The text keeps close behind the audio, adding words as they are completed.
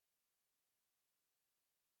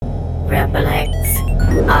Replex.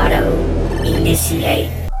 Auto.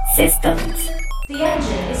 Initiate. Systems. The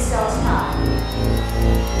engine is starting up.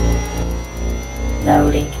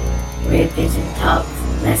 Loading. Rear Vision Talks.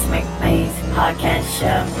 Let's Make Waves podcast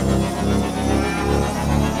show. 3,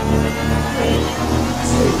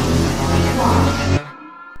 2, 1.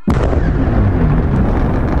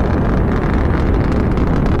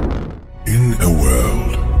 In a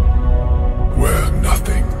world where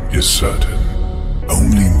nothing is certain,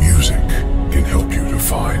 only music can help you to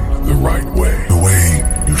find the right way, the way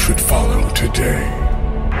you should follow today.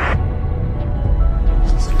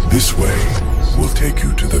 This way will take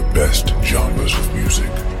you to the best genres of music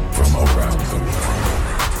from around the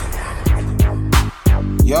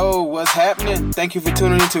world. Yo, what's happening? Thank you for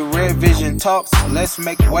tuning into Red Vision Talks, Let's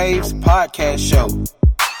Make Waves podcast show.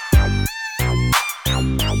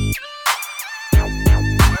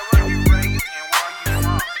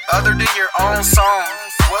 Other than your own song,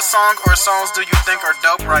 what song or songs do you think are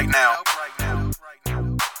dope right now?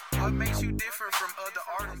 What makes you different from other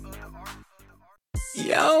artists?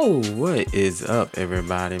 Yo, what is up,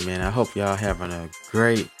 everybody, man? I hope y'all having a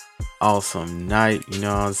great, awesome night, you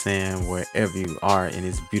know what I'm saying? Wherever you are in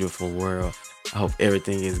this beautiful world, I hope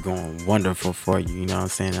everything is going wonderful for you, you know what I'm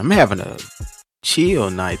saying? I'm having a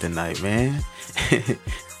chill night tonight, man.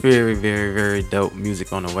 Very, very, very dope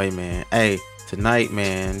music on the way, man. Hey, tonight,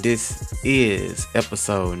 man, this is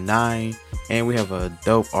episode 9, and we have a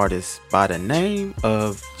dope artist by the name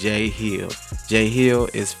of J.Hill. J.Hill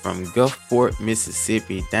is from Gulfport,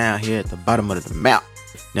 Mississippi, down here at the bottom of the map.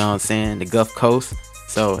 You know what I'm saying? The Gulf Coast.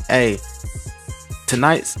 So, hey,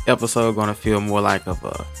 tonight's episode gonna feel more like of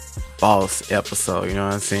a boss episode, you know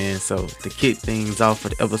what I'm saying? So, to kick things off for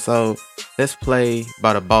the episode, let's play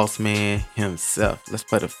by the boss man himself. Let's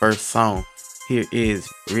play the first song. Here is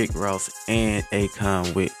Rick Ross and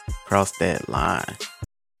Akon with Cross That Line.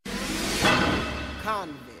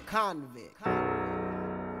 Convict.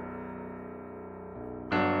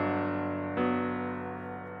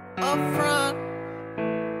 Up front,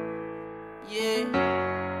 yeah.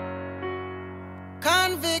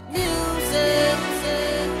 Convict music.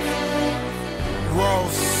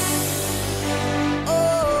 Ross.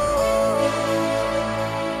 Oh.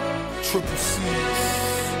 Triple C's.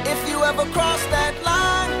 If you ever cross that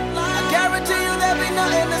line, I guarantee you there'll be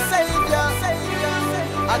nothing to save ya.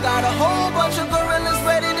 I got a whole bunch of gorillas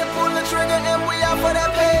ready to pull the trigger, and we out for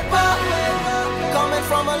that paper. Coming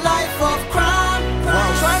from a life of crime,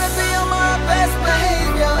 trying to be on my best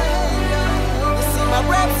behavior. You see my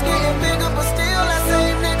raps getting bigger, but still that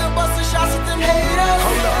same nigga busting shots at them haters.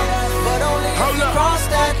 But only if you cross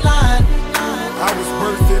that line. I was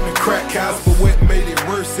birthed in the crack house, but what made it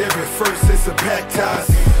worse? Every first it's a pack ties.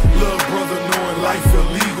 Little brother knowing life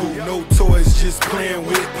illegal. No toys, just playing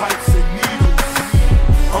with pipes and needles.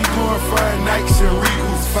 I'm glorifying Nikes and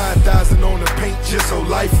Regals. 5,000 on the paint just so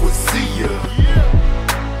life would see ya.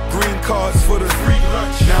 Green cards for the free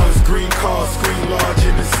lunch. Now it's green cars, green large,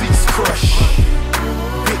 and the seats crush.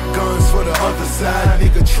 Big guns for the other side.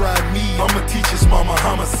 Nigga try me, I'ma teach his mama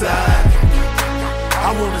homicide.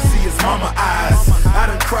 I wanna see his mama eyes. I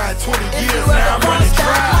done cried 20 years, now I'm running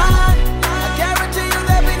dry. I guarantee you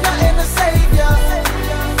there'll be nothing to save ya.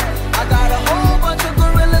 I got a whole bunch of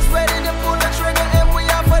gorillas ready to pull the trigger, and we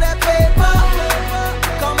out for that paper.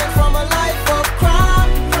 Coming from a life of crime,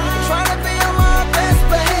 trying to be on my best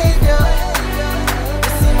behavior.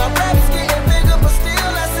 You see my raps getting bigger, but still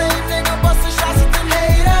that same nigga busting shots at them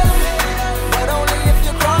haters. But only if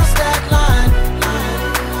you cross that line.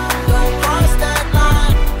 Don't cross that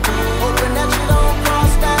line. Hoping that you don't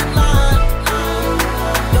cross that line.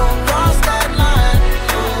 Don't cross that line.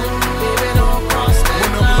 Baby, don't cross that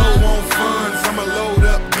When I'm line. low on funds, I'ma load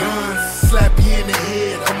up guns. Slap you in the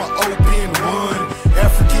head, I'ma open one.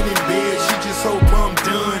 African in bed, she just hope I'm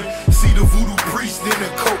done. See the voodoo priest, then the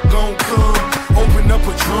coke gon' come. Open up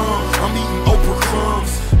a drum, I'm eating Oprah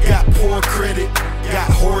crumbs. Got poor credit, got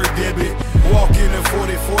horror debit. Walk in a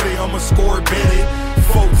 40-40, I'ma score bet it.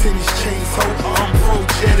 4 tennis chains, hope I'm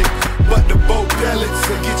progetic. But the boat pellets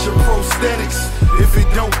will get your prosthetics. If it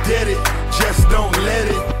don't get it, just don't let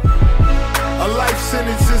it. A life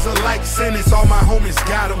sentence is a like sentence. All my homies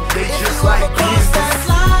got them, they If just you like ever cross that business.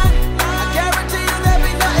 line, I guarantee you there'll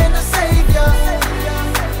be nothing to save ya.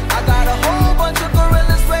 I got a whole bunch of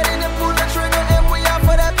gorillas ready to pull the trigger, and we out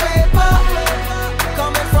for that paper.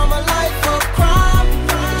 Coming from a life of crime,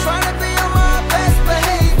 trying to be on my best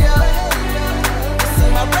behavior. You see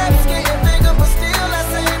my raps getting bigger, but still that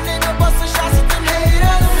same nigga busting shots at them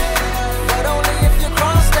haters. But only if you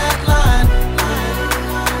cross that line.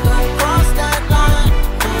 Don't cross that line.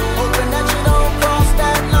 Hoping that you don't cross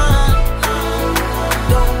that line.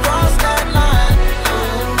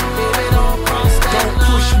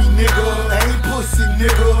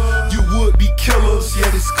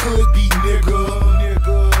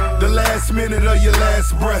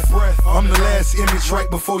 I'm the last image right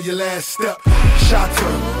before your last step.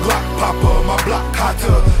 Shotter, Glock popper, my block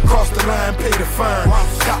hotter. Cross the line, pay the fine.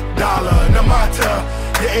 Top dollar, no matter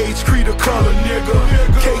your age, creed, or color, nigga.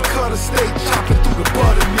 K-cutter, stay chopping through the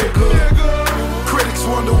butter, nigga. Critics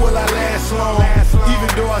wonder will I last long. Even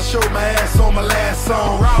though I showed my ass on my last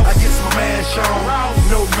song, I get my mask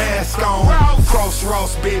on, no mask on. Cross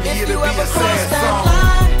Ross, baby, If it'll you be ever a cross sad that song.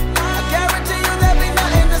 line, I guarantee you there'll be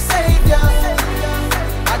nothing to save ya.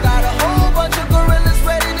 I got a whole bunch of gorillas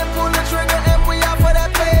ready to pull the trigger, and we out for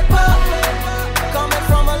that paper. Coming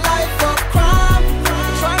from a life of crime,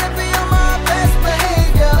 trying to be on my best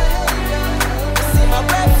behavior. You see my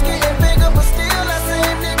reps getting bigger, but still that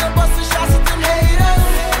same nigga busting shots at them haters.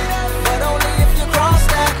 But only if you cross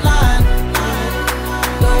that line.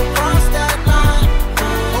 Don't cross that line.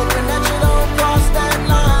 Hoping that you don't cross that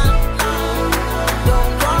line.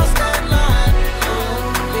 Don't cross that line.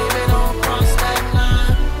 Baby, don't cross that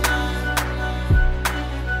line.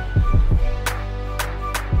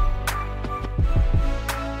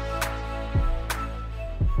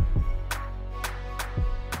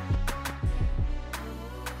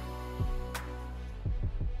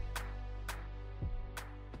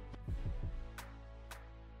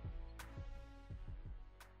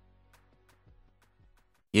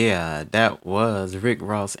 Yeah, that was Rick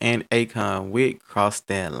Ross and Akon with Cross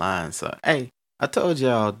That Line. So, hey, I told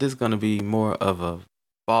y'all this gonna be more of a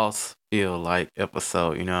boss feel like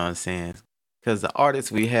episode, you know what I'm saying? Because the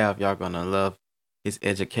artist we have, y'all gonna love his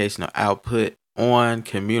educational output on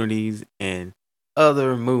communities and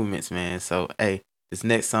other movements, man. So, hey, this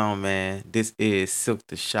next song, man, this is Silk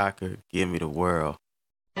the Shocker, Give Me the World.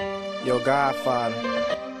 Yo,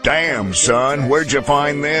 Godfather. Damn, son, where'd you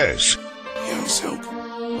find this? Young Silk,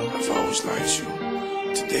 I've always liked you.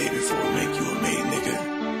 Today, before I make you a maid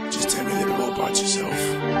nigga, just tell me a little more about yourself.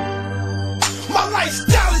 My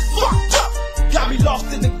lifestyle is fucked up. Got me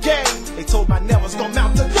lost in the game. They told my nevers gon'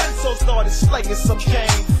 mount the gun, so started slinging some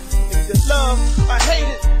game. If they love or hate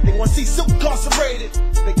it, they wanna see Silk incarcerated.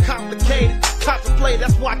 They complicated, contemplate,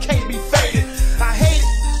 that's why I can't be faded. I hate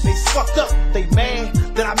it, they fucked up, they mad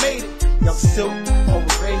that I made it. Young Silk,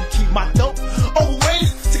 overrated, keep my dope overrated.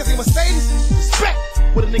 Take a Mercedes, respect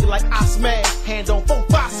with a nigga like I smash. Hand on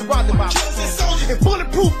 4-5, surrounded by killers and soldiers in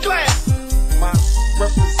bulletproof glass. My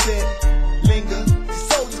represent, linger. These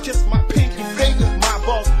soldiers kiss my pinky finger. My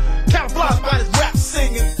boss, camouflage by this rap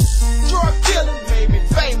singing. Drug dealing made me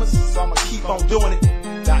famous, so I'ma keep on doing it.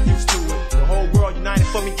 Got used to it. The whole world united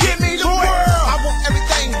for me. Give me the world. I want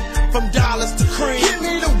everything from dollars to cream. Give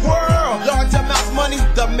me the world. Large amounts of money,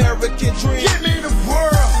 the American dream. Give me the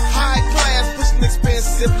world. High class, pushing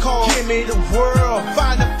expensive cars. Give me the world.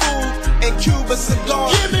 Finding food and Cuban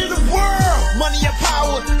cigars. Give me the world. Money and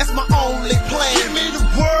power, that's my only plan. Give me the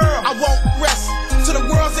world. I won't rest till the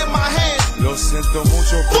world's in my hands. Lo siento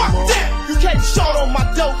mucho, Fuck primo. that! You can't short on my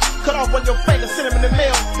dope. Cut off on your finger, send them in the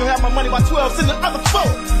mail. You'll have my money by 12, send the other 4.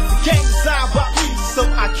 The game designed by me, so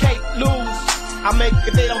I can't lose. I make,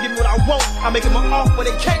 if they don't give me what I want, I make them an offer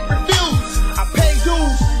they can't refuse. I pay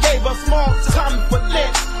dues, gave us small time for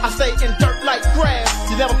lint. I stay in dirt like grass.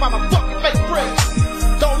 You never find my fucking fake bread.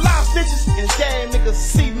 Don't lie, bitches. In the game, niggas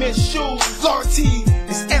see men's shoes. Loyalty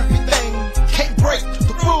is everything. Can't break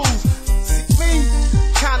the rules. See me,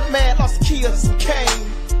 kinda mad, lost the key of some cane.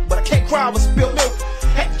 But I can't cry with spilled milk.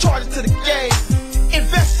 Had to charge it to the game.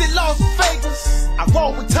 Invested Las Vegas. I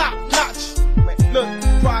roll with top notch. Man,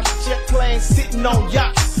 look, private jet planes sitting on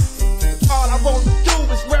yachts. All I want to do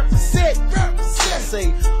is represent.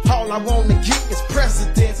 Say, all I want to get is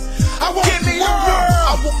presidents. I want give me the world.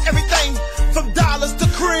 I want everything from dollars to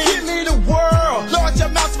cream. Give me the world. Large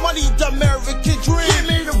amounts of money, the American dream. Give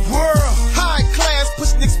me the world. High class,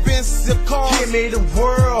 pushing expensive cars. Give me the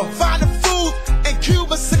world. Finding food and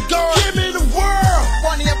Cuban cigars. Give me the world.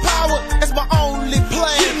 Money and power, that's my only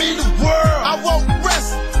plan. Give me the world. I won't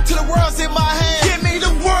rest till the world's in my hand. Give me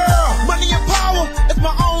the world. Money and power, that's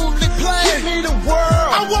my only plan. Give me the world.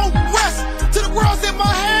 I won't rest till the world's in my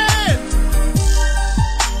hand.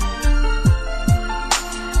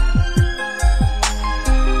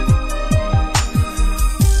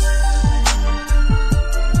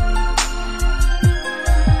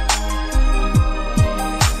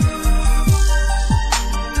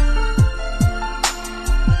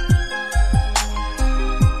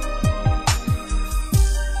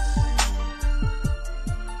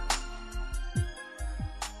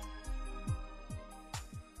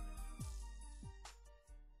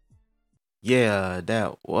 Yeah,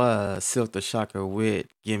 that was Silk the Shocker with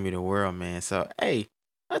Give Me the World, man. So, hey,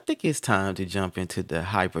 I think it's time to jump into the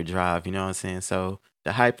hyperdrive, you know what I'm saying? So,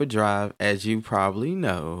 the hyperdrive, as you probably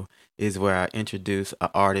know, is where I introduce an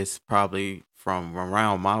artist probably from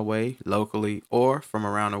around my way, locally, or from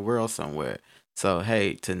around the world somewhere. So,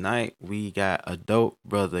 hey, tonight we got a dope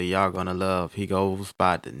brother y'all gonna love. He goes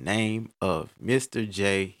by the name of Mr.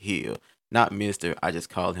 J.Hill. Not Mr., I just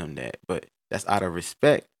call him that, but that's out of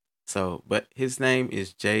respect. So, but his name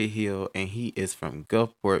is J.Hill and he is from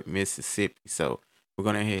Gulfport, Mississippi. So, we're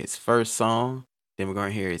gonna hear his first song, then we're gonna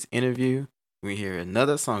hear his interview, we hear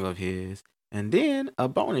another song of his, and then a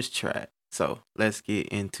bonus track. So, let's get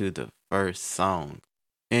into the first song.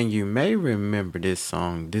 And you may remember this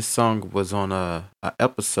song. This song was on a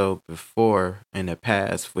episode before in the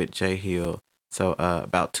past with J Hill. So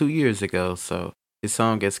about 2 years ago. So this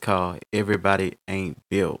song is called Everybody Ain't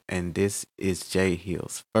Built. And this is J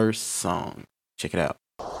Hill's first song. Check it out.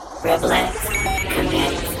 Relax,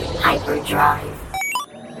 connect, hyperdrive.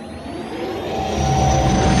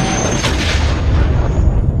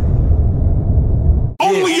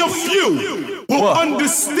 Only a few will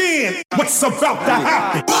understand what's about to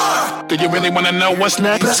happen. Do you really want to know what's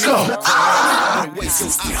next? Let's go. I'm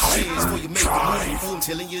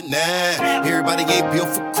telling you now, everybody ain't built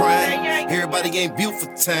for crime. Everybody ain't built for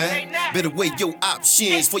time. Better weigh your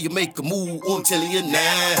options before you make a move. I'm telling you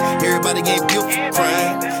now, everybody ain't built for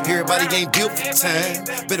crime. Everybody ain't built for time.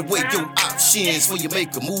 Better weigh your options before you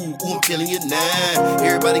make a move. I'm telling you now,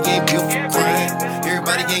 everybody ain't built for crime.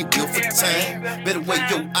 Everybody ain't built for time. Better weigh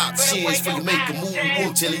your options before you make a move.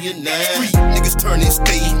 I'm telling you now. Street niggas turning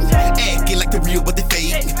state, acting like the real but they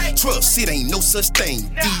fake. Trust, it ain't no such thing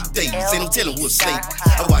these days. Ain't no telling what's safe.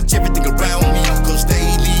 I watch everything around me, cause they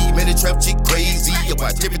leave, man, the trap chick crazy. I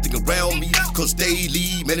watch everything around me, cause they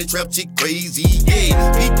leave, man, the trap chick crazy. Yeah,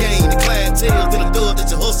 big game, the clientele, then a thug that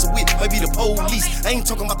you hustle with, maybe the police. I ain't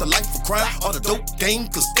talking about the life of crime or the dope game,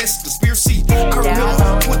 cause that's conspiracy. I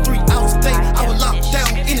remember 23 hours a day, I was locked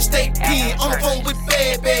down in the state pen, on the phone with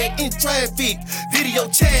bad in traffic, video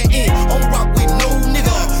chatting, on rock with no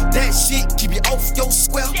nigga. That shit keep you off your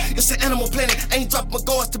square. It's an animal planet, ain't drop my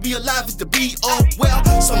guards to be alive, is to be up well.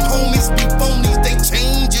 Some homies be phonies, they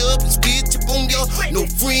change up and switch up on ya. No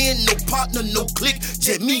friend, no partner, no clique,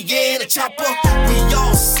 just me and a chopper. We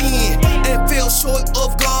all sin and fell short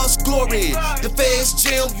of God's glory. The feds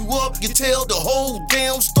jam you up, you tell the whole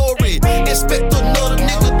damn story. Expect another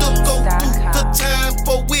nigga to go through the time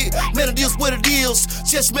for it. Man, it is what it is,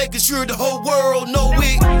 just making sure the whole world know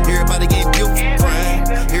it. Everybody ain't built for crime.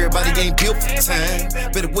 Everybody ain't built for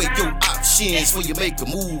time. Better weigh your options before you make a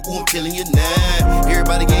move. I'm telling you now.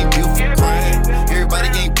 Everybody ain't built for crime. Everybody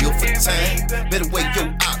ain't built for time. Better weigh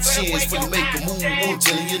your options before you make a move. I'm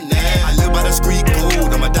telling you now. I live by the street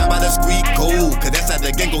code. I'ma die by the street code. Cause that's how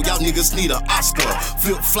the gang go. Y'all niggas need an Oscar.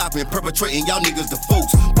 Flip flopping, perpetrating y'all niggas the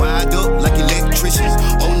folks. Wired up like electricians.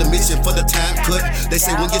 On the mission for the time cut. They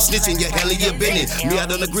say when you're snitching, you're hell in your business. Me, I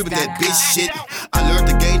don't agree with that bitch shit. I learned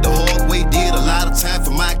the game the hard way. Did a lot of time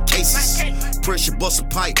for my cases. Pressure bust a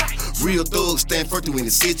pipe. Real thugs stand first in the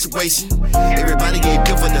situation. Everybody ain't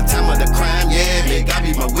built for the time of the crime. Yeah, man, God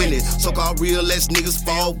be my witness. So-called real ass niggas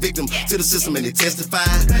fall victim to the system and they testify.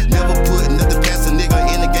 Never put nothing past a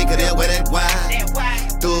nigga in the game, cause that way that wide.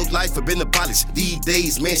 Thug life have been abolished. These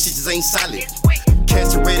days, man, shit just ain't solid.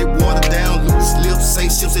 Castrated, water down, loose lips, say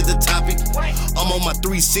ships is the topic. I'm on my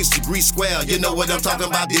 360-degree square, you know what I'm talking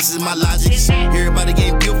about, this is my logic. Everybody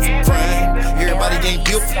ain't built for crime, everybody ain't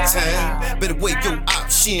built for time. Better weigh your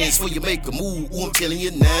options before you make a move, I'm telling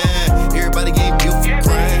you now. Everybody ain't built for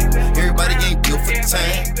crime, everybody ain't built for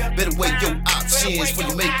time. Better weigh your options before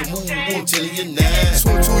you make a move, I'm telling you now.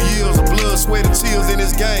 22 years of blood, sweat, and tears in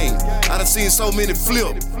this game. I done seen so many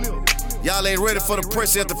flip. Y'all ain't ready for the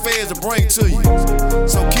pressure that the feds will bring to you.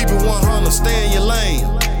 So keep it 100, stay in your lane.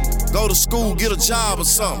 Go to school, get a job or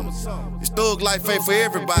something. This thug life ain't for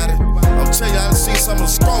everybody. I'm telling you, I done seen some of the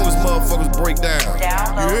strongest motherfuckers break down.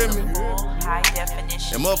 You hear me?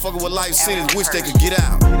 And motherfuckers with life sentence wish they could get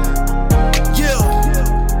out. Yeah.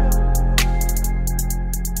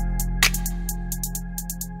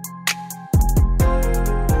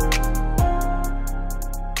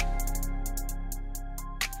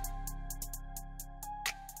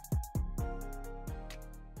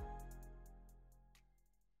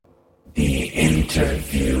 The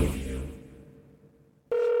interview.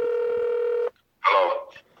 Hello.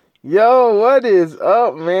 Yo, what is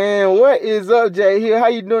up, man? What is up, J Hill? How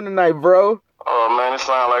you doing tonight, bro? Oh, man, it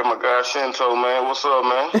sound like my guy Shinto, man. What's up,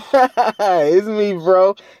 man? It's me,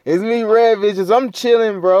 bro. It's me, Red Vicious. I'm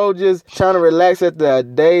chilling, bro. Just trying to relax at the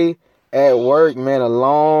day at work, man. A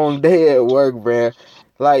long day at work, man.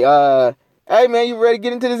 Like, hey, man, you ready to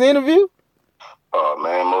get into this interview? Oh,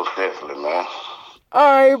 man, most definitely, man. All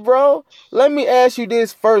right, bro. Let me ask you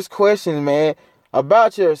this first question, man.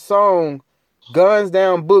 about your song, Guns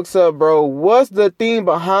Down, Books Up, bro. What's the theme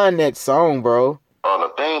behind that song, bro?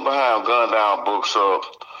 The thing behind Gun Down, Books Up,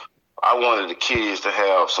 I wanted the kids to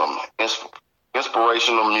have some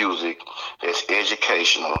inspirational music that's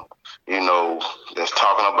educational, that's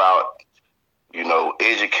talking about,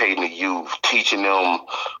 educating the youth, teaching them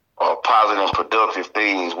positive and productive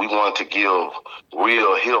things. We wanted to give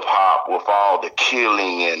real hip-hop with all the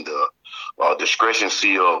killing and the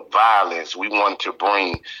discrepancy of violence. We wanted to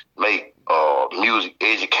make music,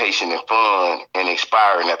 education, and fun and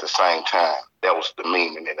inspiring at the same time. That was the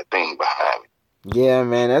meaning and the thing behind it. Yeah,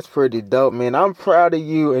 man, that's pretty dope, man. I'm proud of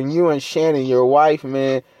you and Shannon, your wife,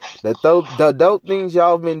 man. The dope things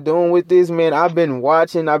y'all been doing with this, man. I've been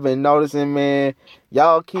watching, I've been noticing, man.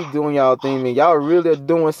 Y'all keep doing y'all thing, man. Y'all really are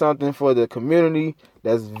doing something for the community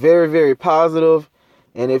that's very, very positive.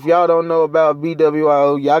 And if y'all don't know about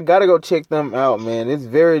BWIO, y'all gotta go check them out, man. It's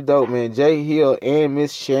very dope, man. J.Hill and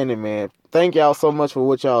Miss Shannon, man. Thank y'all so much for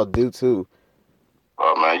what y'all do, too.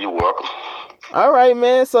 Oh, man, you're welcome. All right,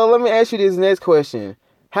 man. So let me ask you this next question.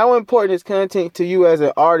 How important is content to you as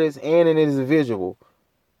an artist and an individual?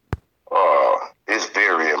 It's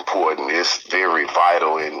very important. It's very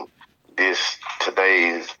vital in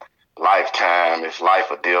today's lifetime. It's life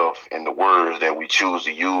or death in the words that we choose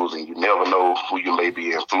to use, and you never know who you may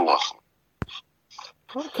be influencing.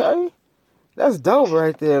 Okay. That's dope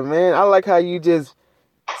right there, man. I like how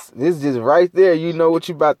this just right there. You know what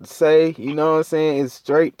you about to say. You know what I'm saying? It's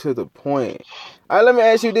straight to the point. All right, let me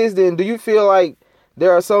ask you this then. Do you feel like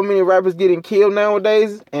there are so many rappers getting killed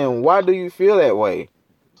nowadays? And why do you feel that way?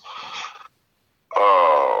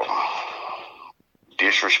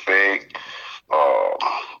 Disrespect,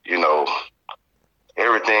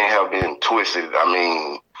 everything have been twisted. I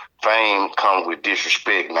mean, fame comes with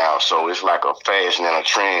disrespect now, so it's like a fashion and a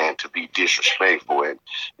trend to be disrespectful. And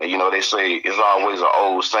they say it's always an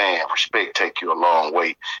old saying, respect take you a long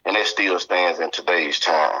way, and that still stands in today's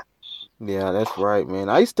time. Yeah, that's right, man.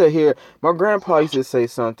 I used to hear, my grandpa used to say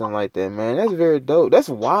something like that, man. That's very dope. That's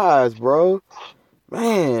wise, bro.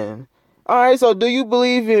 Man. All right, so do you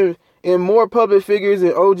believe in more public figures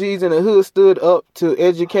and OGs in the hood stood up to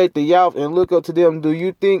educate the youth and look up to them? Do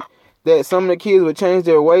you think that some of the kids would change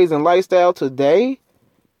their ways and lifestyle today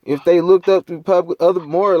if they looked up to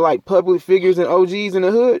public figures and OGs in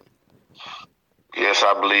the hood? Yes,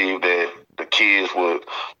 I believe that the kids would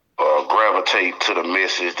gravitate to the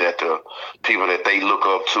message that the people that they look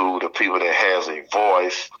up to, the people that has a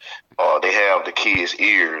voice, they have the kids'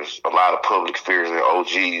 ears. A lot of public figures and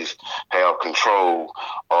OGs have control.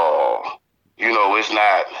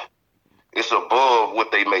 It's above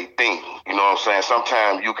what they may think. You know what I'm saying?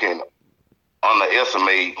 Sometimes you can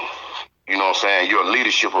underestimate, your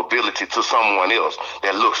leadership ability to someone else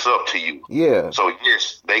that looks up to you. Yeah. So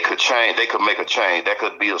yes, they could change. They could make a change. That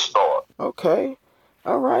could be a start. Okay.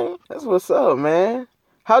 All right. That's what's up, man.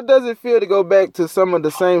 How does it feel to go back to some of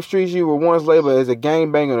the same streets you were once labeled as a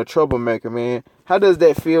gangbanger and a troublemaker, man? How does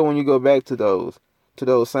that feel when you go back to those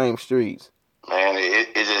same streets? Man,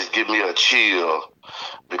 it just gives me a chill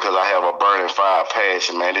because I have a burning fire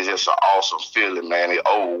passion, man. It's just an awesome feeling, man. It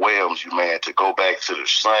overwhelms you, man, to go back to the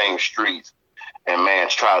same streets and, man,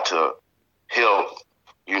 try to help,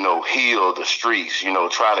 heal the streets,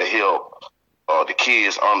 try to help the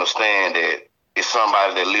kids understand that it's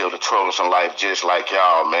somebody that lived a troublesome life just like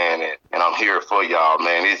y'all, man, and I'm here for y'all,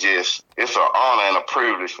 man. It's an honor and a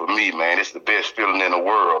privilege for me, man. It's the best feeling in the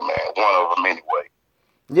world, man. One of them anyway.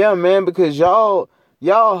 Yeah, man, because y'all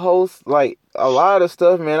host like a lot of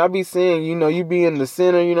stuff, man. I be seeing, you be in the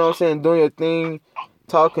center, you know what I'm saying, doing your thing,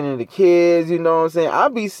 talking to the kids, you know what I'm saying. I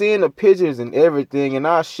be seeing the pictures and everything, and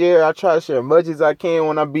I try to share as much as I can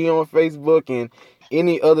when I be on Facebook and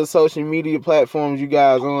any other social media platforms you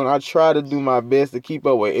guys on. I try to do my best to keep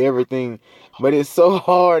up with everything, but it's so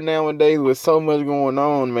hard nowadays with so much going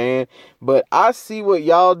on, man. But I see what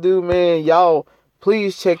y'all do, man. Y'all,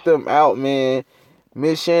 please check them out, man.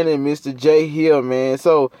 Miss Shannon, Mr. J.Hill, man.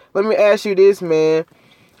 So let me ask you this, man.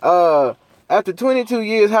 After 22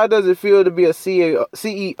 years, how does it feel to be a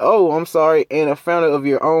CEO, and a founder of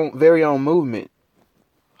your very own movement?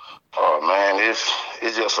 Oh, man, it's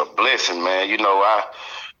just a blessing, man. I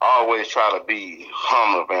always try to be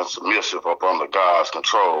humble and submissive up under God's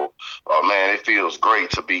control. Man, it feels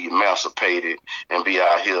great to be emancipated and be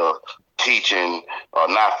out here teaching,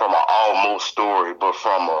 not from an almost story, but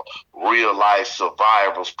from a real life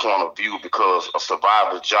survivor's point of view, because a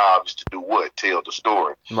survivor's job is to do what? Tell the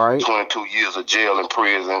story. Right. 22 years of jail and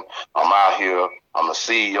prison. I'm out here. I'm the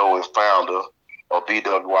CEO and founder of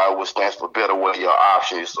BWI, which stands for Better Way Your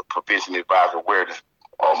Option. It's a prevention advisor awareness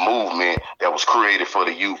movement that was created for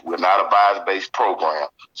the youth. We're not a bias-based program,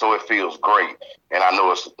 so it feels great. And I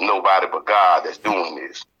know it's nobody but God that's doing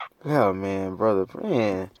this. Yeah, man, brother,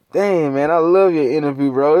 man. Dang, man, I love your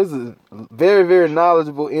interview, bro. This is very, very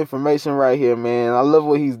knowledgeable information right here, man. I love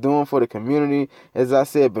what he's doing for the community. As I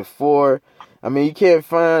said before, I mean, you can't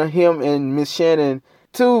find him and Miss Shannon,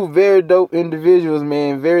 two very dope individuals,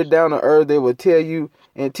 man. Very down to earth. They will tell you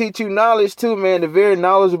and teach you knowledge too, man. They're very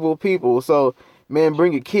knowledgeable people. So, man,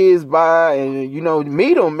 bring your kids by and, you know,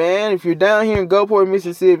 meet them, man. If you're down here in Gulfport,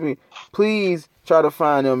 Mississippi, please try to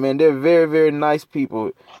find them, man. They're very, very nice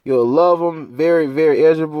people. You'll love them. Very, very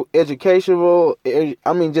educational.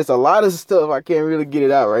 I mean, just a lot of stuff. I can't really get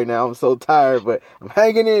it out right now. I'm so tired, but I'm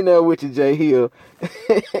hanging in there with you, J.Hill.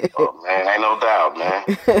 Oh, man, ain't no doubt, man.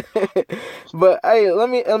 But, hey, let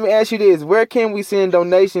me ask you this. Where can we send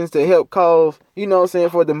donations to help cause, you know what I'm saying,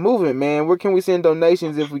 for the movement, man? Where can we send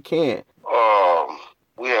donations if we can?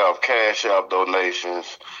 We have Cash App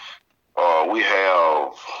donations. We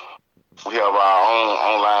have our own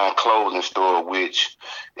online clothing store, which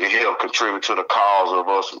it helped contribute to the cause of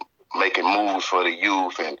us making moves for the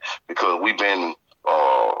youth, and because we've been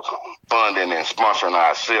funding and sponsoring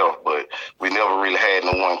ourselves, but we never really had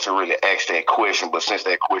no one to really ask that question. But since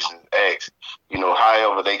that question is asked, you know,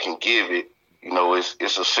 however they can give it, you know, it's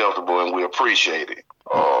acceptable and we appreciate it.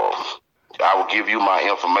 I will give you my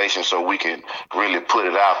information so we can really put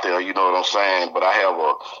it out there, you know what I'm saying? But I have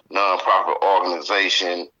a nonprofit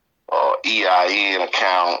organization, EIN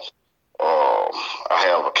account, I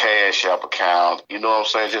have a Cash App account, you know what I'm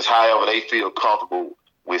saying? Just however they feel comfortable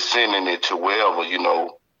with sending it to wherever, you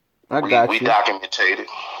know, we documentate it.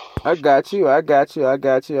 I got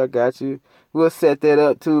you. We'll set that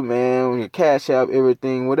up too, man. Your Cash App,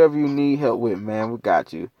 everything, whatever you need help with, man, we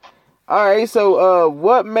got you. All right, so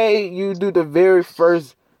what made you do the very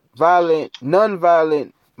first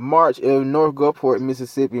non-violent march in North Gulfport,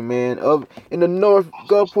 Mississippi, man, in the North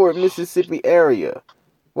Gulfport, Mississippi area?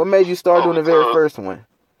 What made you start doing the very first one?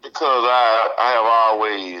 Because I have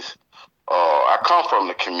always, I come from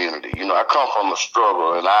the community, you know, I come from the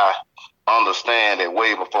struggle, and I understand that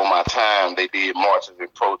way before my time they did marches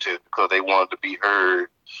and protests because they wanted to be heard.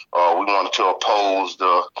 We wanted to oppose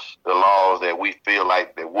the laws that we feel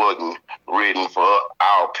like that wasn't written for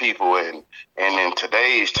our people. And in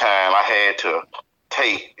today's time, I had to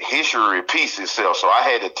take history repeats itself. So I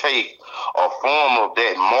had to take a form of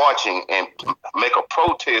that marching and make a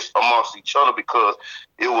protest amongst each other because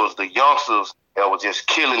it was the youngsters that were just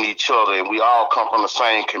killing each other. And we all come from the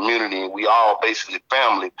same community and we all basically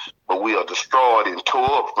family, but we are destroyed and tore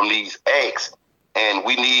up from these acts. And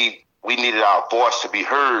we needed our voice to be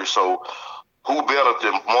heard. So who better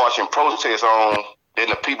to march and protest on than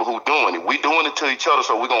the people who doing it? We doing it to each other,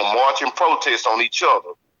 so we're gonna march and protest on each other,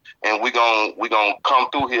 and we gonna come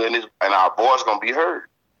through here and our voice gonna be heard.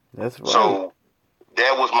 That's right. So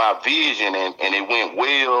that was my vision, and it went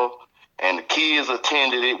well, and the kids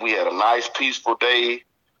attended it. We had a nice, peaceful day.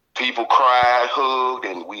 People cried, hugged,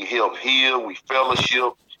 and we helped heal. We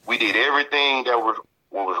fellowship. We did everything that was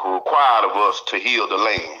required of us to heal the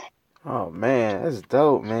land. Oh, man, that's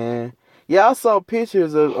dope, man. Yeah, I saw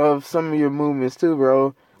pictures of some of your movements too,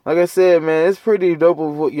 bro. Like I said, man, it's pretty dope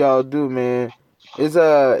of what y'all do, man. It's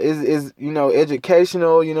you know,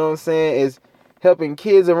 educational, you know what I'm saying? It's helping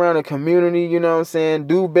kids around the community, you know what I'm saying,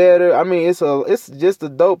 do better. I mean, it's just a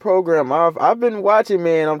dope program. I've been watching,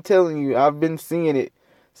 man. I'm telling you, I've been seeing it.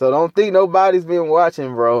 So don't think nobody's been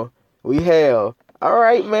watching, bro. We have. All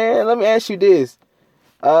right, man. Let me ask you this.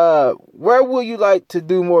 Where would you like to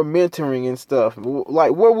do more mentoring and stuff?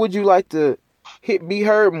 Like, where would you like to be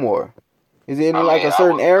heard more? Is it in a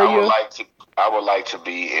certain area? I would like to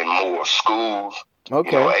be in more schools.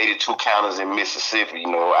 Okay. You know, 82 counties in Mississippi.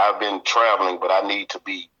 You know, I've been traveling, but they need to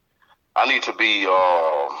be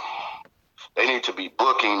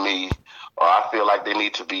booking me. I feel like they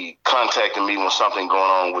need to be contacting me when something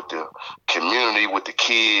going on with the community, with the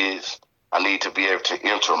kids. I need to be able to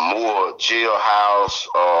enter more jailhouse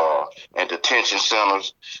and detention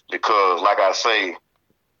centers because, like I say,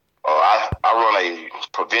 I run a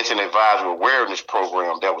prevention advisory awareness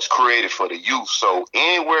program that was created for the youth. So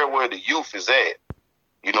anywhere where the youth is at,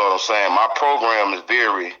 you know what I'm saying, my program is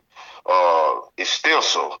very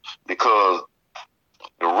extensive because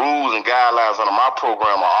the rules and guidelines under my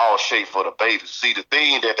program are all shaped for the babies. See, the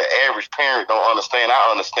thing that the average parent don't understand,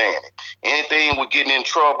 I understand it. Anything with getting in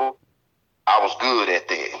trouble, I was good at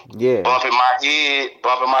that. Yeah. Bumping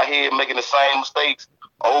my head, making the same mistakes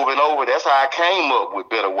over and over. That's how I came up with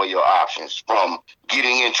better way of options from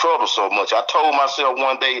getting in trouble so much. I told myself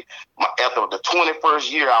one day, after the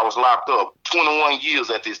 21st year I was locked up, 21 years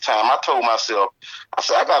at this time. I told myself, I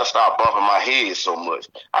said, I got to stop bumping my head so much.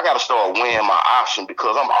 I got to start weighing my option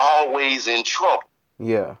because I'm always in trouble.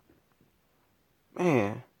 Yeah.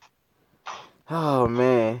 Man. Oh,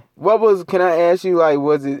 man. Can I ask you, like,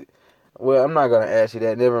 was it, well, I'm not going to ask you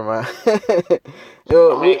that. Never mind.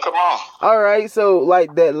 Come on. All right. So,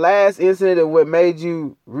 like, that last incident of what made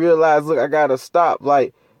you realize, look, I got to stop.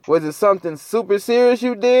 Like, was it something super serious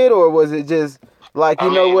you did? Or was it just, like,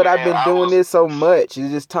 I've been doing this so much.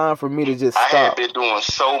 It's just time for me to just stop. I had been doing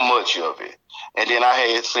so much of it. And then I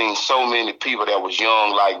had seen so many people that was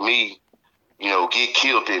young like me, get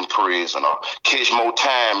killed in prison or catch more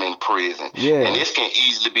time in prison. Yeah. And this can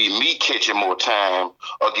easily be me catching more time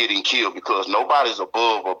or getting killed because nobody's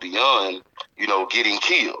above or beyond, getting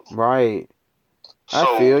killed. Right.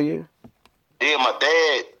 So, I feel you. Then my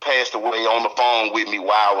dad passed away on the phone with me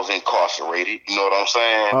while I was incarcerated. You know what I'm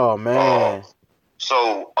saying? Oh, man.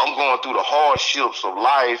 So I'm going through the hardships of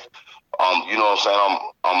life. You know what I'm saying?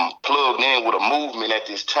 I'm plugged in with a movement at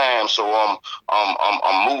this time, so I'm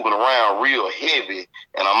moving around real heavy,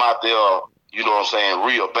 and I'm out there, you know what I'm saying,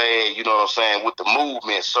 real bad, you know what I'm saying, with the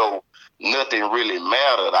movement. So nothing really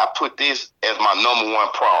mattered. I put this as my number one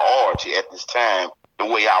priority at this time, the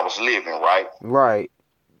way I was living, right? Right.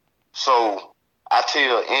 So I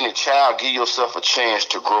tell any child, give yourself a chance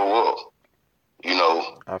to grow up.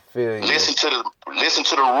 I feel you. Listen to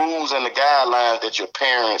the rules and the guidelines that your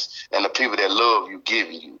parents and the people that love you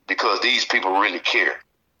giving you, because these people really care.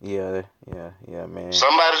 Yeah, man.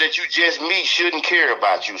 Somebody that you just meet shouldn't care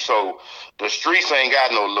about you, so the streets ain't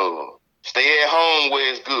got no love. Stay at home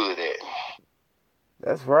where it's good at.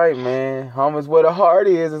 That's right, man. Home is where the heart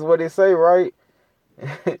is what they say, right?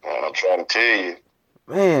 Man, I'm trying to tell you.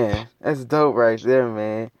 Man, that's dope right there,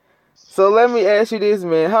 man. So let me ask you this,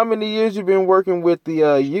 man. How many years you been working with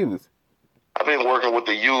the youth? I've been working with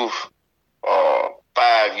the youth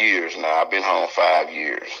 5 years now. I've been home 5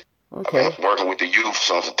 years. Okay. I've been working with the youth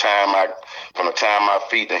from the time my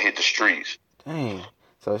feet done hit the streets. Dang.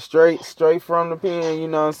 So straight from the pen, you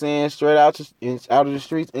know what I'm saying? Straight out of the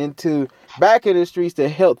streets back in the streets to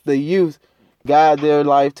help the youth guide their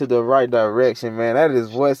life to the right direction, man. That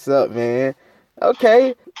is what's up, man.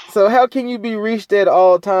 Okay. So how can you be reached at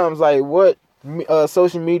all times? Like, what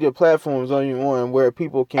social media platforms are you on where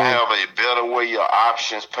people can... I have a Better Way Your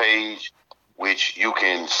Options page, which you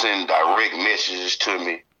can send direct messages to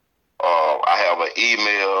me. I have an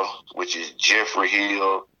email, which is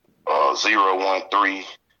J.Hill 013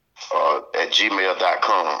 at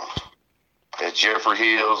gmail.com. That's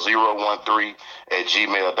J.Hill 013 at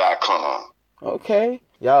gmail.com. Okay.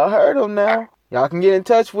 Y'all heard him now. Y'all can get in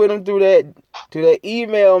touch with him through that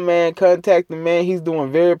email, man. Contact the man. He's doing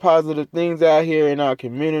very positive things out here in our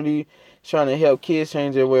community, trying to help kids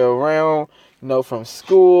change their way around, from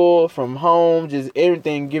school, from home, just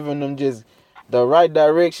everything, giving them just the right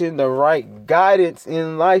direction, the right guidance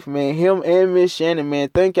in life, man. Him and Miss Shannon, man.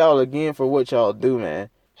 Thank y'all again for what y'all do, man.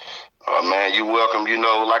 Man, you're welcome.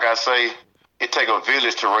 Like I say, it take a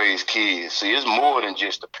village to raise kids. See, it's more than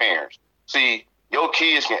just the parents. See, your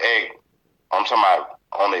kids can act, I'm talking about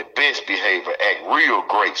on their best behavior, act real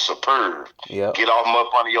great, superb. Yep. Get off them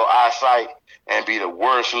up under your eyesight and be the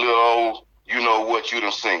worst little old, what you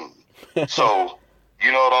done seen. So,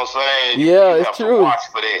 you know what I'm saying? Yeah, you it's have true. To watch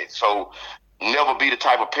for that. So, never be the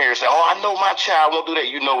type of parent say, I know my child won't do that.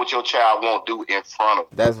 You know what your child won't do in front of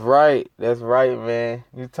you. That's right, man.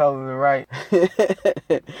 You're totally right.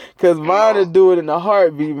 Because mine will do it in a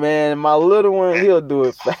heartbeat, man. My little one, he'll do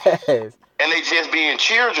it fast. And they just being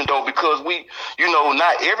children, though, because we,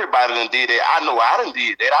 not everybody done did that. I know I done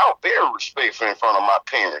did that. I was very respectful in front of my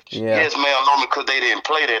parents. Yeah. Yes, man, on me because they didn't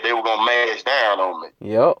play that. They were going to mash down on me.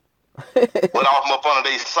 Yep. But off my front of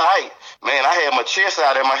their sight, man, I had my chest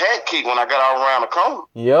out and my hat kicked when I got out around the corner.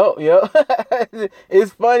 Yep.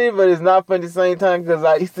 It's funny, but it's not funny at the same time because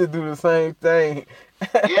I used to do the same thing.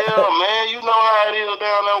 Yeah, man, you know how it is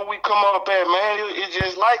down there we come up at, man. It's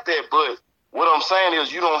just like that, but what I'm saying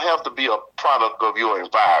is you don't have to be a product of your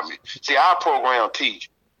environment. See, our program teach.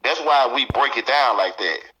 That's why we break it down like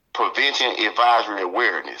that. Prevention, advisory,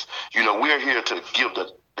 awareness. We're here to give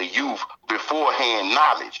the youth beforehand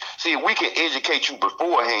knowledge. See, if we can educate you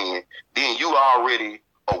beforehand, then you are already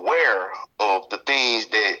aware of the things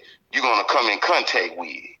that you're going to come in contact with.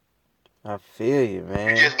 I feel you,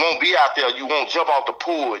 man. You just won't be out there. You won't jump off the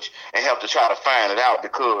porch and have to try to find it out,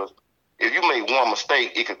 because if you make one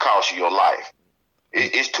mistake, it could cost you your life.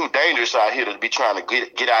 It's too dangerous out here to be trying to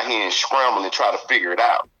get out here and scramble and try to figure it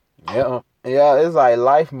out. Yeah, it's like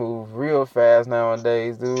life moves real fast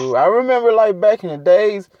nowadays, dude. I remember like back in the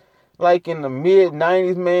days, like in the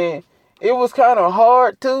mid-90s, man, it was kind of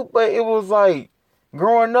hard too, but it was like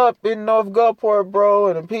growing up in North Gulfport, bro,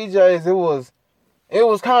 and the PJs, it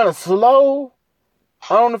was kind of slow.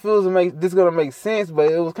 I don't know if this gonna make sense,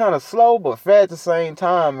 but it was kind of slow but fast at the same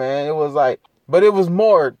time, man. It was like, but it was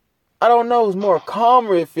more, I don't know, it was more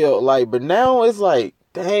calmer, it felt like. But now it's like,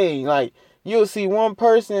 dang, like you'll see one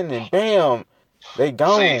person and bam, they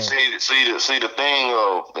gone. See the thing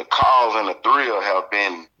of the cause and the thrill have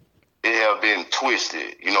been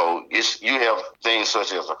twisted. You know, you have things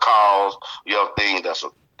such as a cause, you have things that's a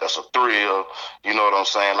thrill. You know what I'm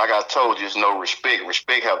saying? Like I told you, there's no respect.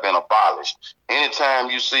 Respect have been abolished. Anytime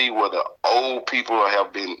you see where the old people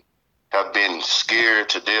have been scared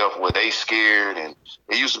to death, where they scared, and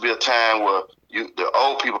it used to be a time where the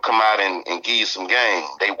old people come out and give you some game.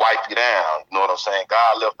 They wipe you down. You know what I'm saying?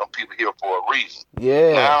 God left them people here for a reason.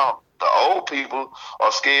 Yeah. Now the old people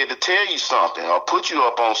are scared to tell you something or put you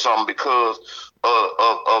up on something because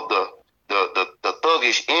of the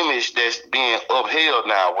thuggish image that's being upheld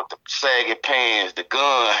now with the saggy pants, the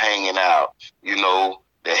gun hanging out, you know,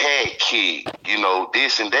 the head kick, you know,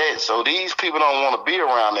 this and that. So these people don't want to be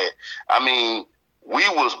around that. I mean, we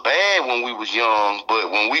was bad when we was young,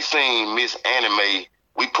 but when we seen Miss Anime,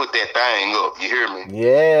 we put that thing up. You hear me?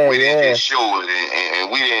 Yeah, we didn't just show it,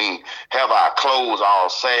 and we didn't have our clothes all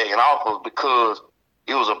sagging off us because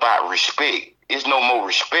it was about respect. It's no more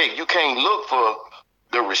respect. You can't look for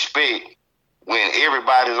the respect when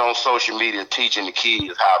everybody's on social media teaching the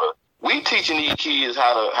kids we teaching these kids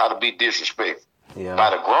how to be disrespectful. Yeah. By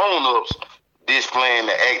the grown-ups displaying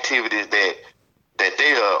the activities that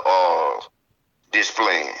they are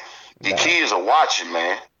displaying. The kids are watching,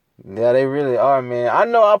 man. Yeah, they really are, man. I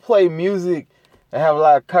know I play music and have a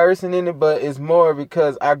lot of cursing in it, but it's more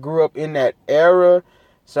because I grew up in that era.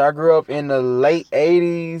 So I grew up in the late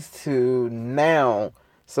 80s to now.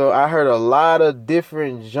 So I heard a lot of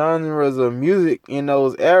different genres of music in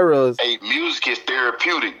those eras. Hey, music is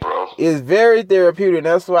therapeutic, bro. It's very therapeutic.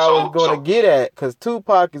 That's what I was going to get at, because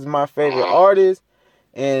Tupac is my favorite artist.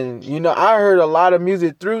 And, you know, I heard a lot of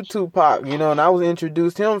music through Tupac, you know, and I was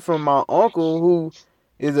introduced him from my uncle, who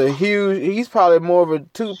is he's probably more of a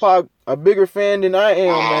Tupac, a bigger fan than I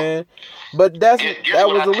am, man. But that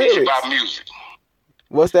was the lyrics. About music.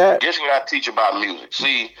 What's that? Guess what I teach about music?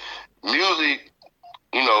 See, music,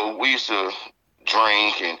 you know, we used to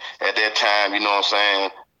drink, and at that time, you know what I'm saying,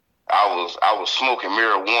 I was smoking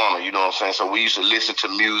marijuana, you know what I'm saying? So we used to listen to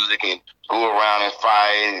music and go around and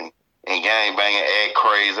fight and gang bang and act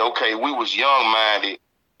crazy. Okay, we was young minded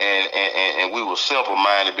and we was simple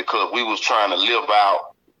minded because we was trying to live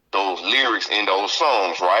out those lyrics in those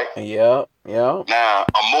songs, right? Yeah. Now,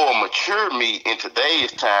 a more mature me in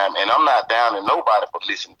today's time, and I'm not down to nobody for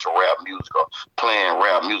listening to rap music or playing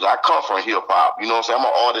rap music. I come from hip hop, you know what I'm saying? I'm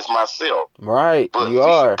an artist myself. Right, but you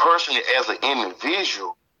are. Personally, as an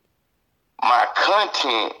individual, my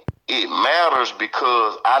content, it matters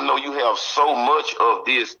because I know you have so much of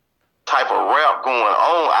this type of rap going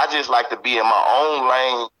on. I just like to be in my own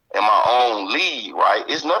lane and my own lead, right?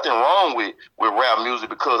 It's nothing wrong with rap music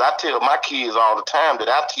because I tell my kids all the time that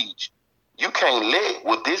I teach, you can't let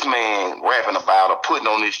what this man rapping about or putting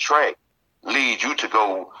on this track lead you to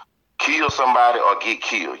go kill somebody or get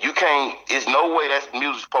killed. You can't, it's no way that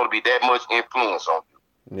music's supposed to be that much influence on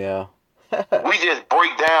you. Yeah. We just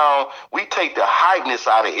break down, we take the hypeness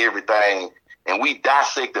out of everything and we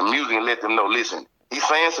dissect the music and let them know, listen, he's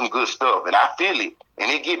saying some good stuff and I feel it and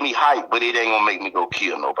it get me hyped, but it ain't gonna make me go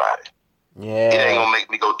kill nobody. Yeah. It ain't gonna make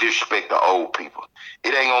me go disrespect the old people.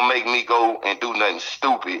 It ain't gonna make me go and do nothing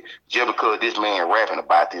stupid just because this man rapping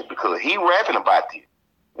about this, because he rapping about this.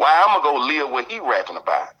 Why I'm gonna go live what he rapping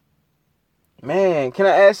about? Man, can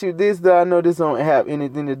I ask you this, though? I know this don't have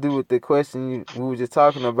anything to do with the question we were just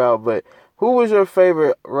talking about, but who was your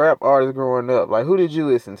favorite rap artist growing up? Like, who did you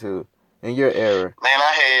listen to in your era? Man,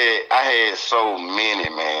 I had so many,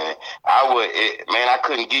 man. I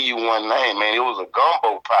couldn't give you one name, man. It was a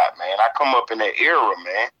gumbo pot, man. I come up in that era,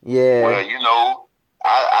 man. Yeah. Well, you know,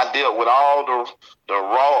 I dealt with all the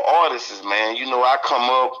raw artists, man. You know, I come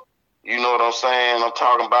up, you know what I'm saying? I'm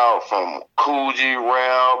talking about from Cool G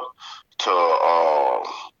Rap to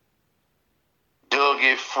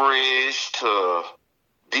Dougie Fresh to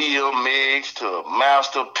DMX to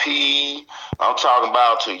Master P. I'm talking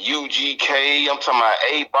about to UGK. I'm talking about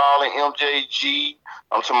A-Ball and MJG.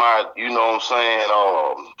 I'm talking about, you know what I'm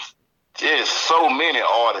saying, just so many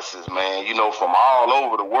artists, man, you know, from all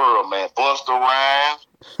over the world, man. Busta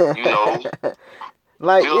Rhymes, you know.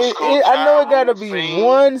 Like, I know it gotta be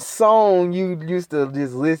one song you used to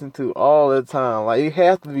just listen to all the time. Like, it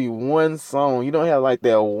has to be one song. You don't have, like,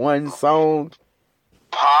 that one song.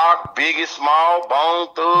 Pac, Rock, Biggie Small, Bone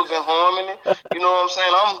Thugs and Harmony. You know what I'm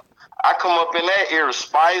saying? I come up in that era.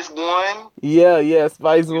 Spice One. Yeah,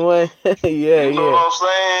 Spice One. yeah. You know what I'm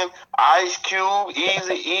saying? Ice Cube,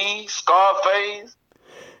 Eazy-E, Scarface.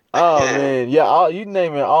 Oh man, yeah, you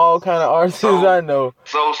naming all kind of artists I know.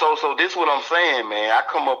 So this what I'm saying, man. I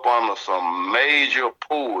come up under some major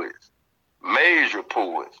poets.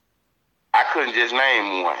 I couldn't just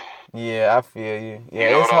name one. Yeah, I feel you. Yeah,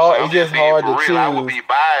 you know it's hard. It's just hard to choose. I would be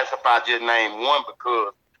biased if I just named one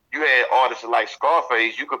because you had artists like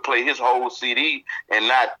Scarface. You could play his whole CD and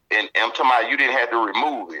not. And I'm talking about you didn't have to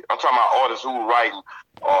remove it. I'm talking about artists who were writing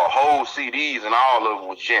whole CDs and all of them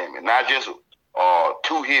was jamming, not just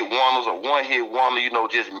 2-hit wonders or 1-hit wonder. You know,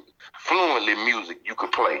 just fluently music you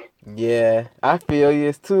could play. Yeah, I feel you.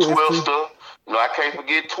 It's too. Twister. You know, I can't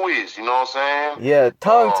forget Twist. You know what I'm saying? Yeah,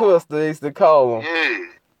 tongue twister they used to call them. Yeah.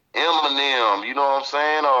 Eminem, you know what I'm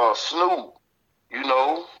saying? Snoop, you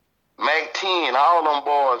know, Mac 10, all them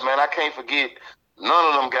boys, man. I can't forget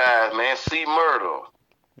none of them guys, man. C Murder.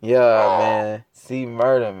 Yeah, man. C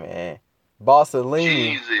Murder, man.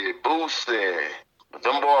 Bossalini. Jeezy, Boosie. But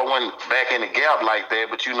them boys went back in the gap like that,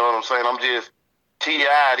 but you know what I'm saying? I'm just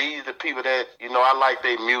T.I. These the people that, you know, I like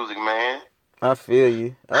their music, man. I feel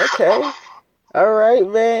you. Okay. All right,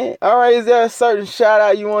 man. All right, is there a certain shout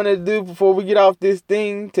out you want to do before we get off this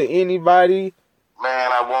thing to anybody? Man,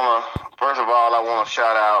 first of all, I want to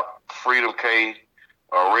shout out Freedom K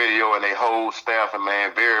Radio and their whole staff, and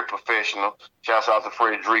man, very professional. Shouts out to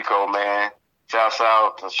Frederico, man. Shouts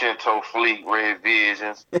out to Shinto Fleet, Red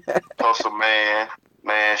Visions, Hustle Man.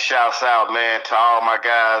 Man, shouts out, man, to all my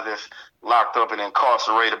guys that's locked up and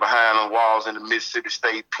incarcerated behind them walls in the Mississippi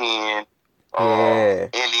State Pen.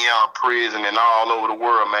 Indiana prison and all over the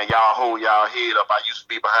world, man. Y'all hold y'all head up. I used to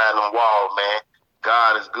be behind them walls, man.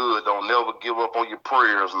 God is good. Don't never give up on your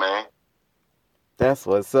prayers, man. That's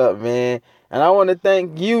what's up, man. And I want to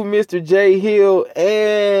thank you, Mr. J.Hill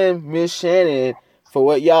and Miss Shannon, for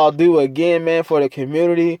what y'all do again, man, for the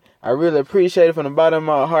community. I really appreciate it from the bottom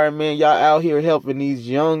of my heart, man. Y'all out here helping these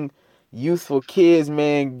young, youthful kids,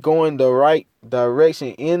 man, going the right direction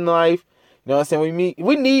in life. You know what I'm saying?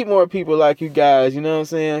 We need more people like you guys, you know what I'm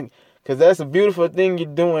saying? Because that's a beautiful thing you're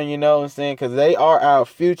doing, you know what I'm saying? Because they are our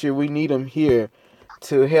future. We need them here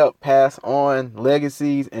to help pass on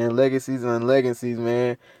legacies,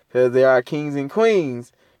 man. Because they are kings and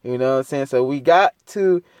queens, you know what I'm saying? So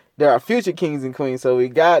there are future kings and queens, so we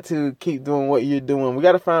got to keep doing what you're doing. We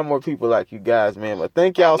got to find more people like you guys, man. But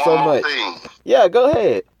thank y'all so much. Yeah, go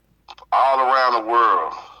ahead. All around the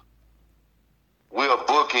world. We're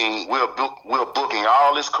booking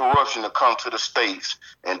all this corruption to come to the States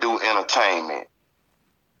and do entertainment.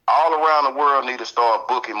 All around the world need to start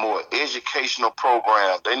booking more educational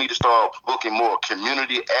programs. They need to start booking more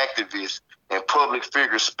community activists and public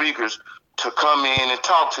figure speakers to come in and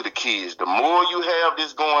talk to the kids. The more you have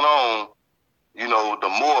this going on, you know, the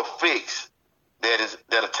more effects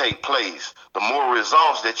that'll take place, the more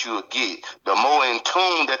results that you'll get, the more in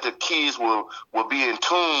tune that the kids will be in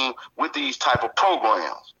tune with these type of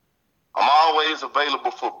programs. I'm always available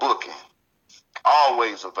for booking.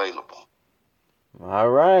 Always available. All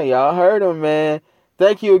right, y'all heard him, man.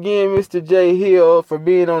 Thank you again, Mr. J.Hill, for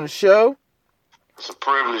being on the show. It's a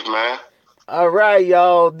privilege, man. All right,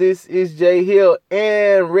 y'all. This is J.Hill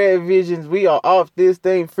and Red Visions. We are off this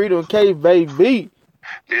thing. Freedom K, baby.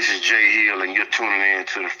 This is J.Hill, and you're tuning in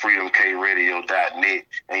to the freedomkradio.net,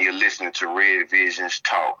 and you're listening to Red Visions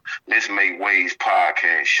Talk. Let's Make Waves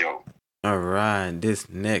podcast show. All right, this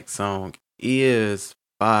next song is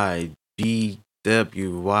by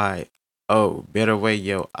BWYO, Better Weigh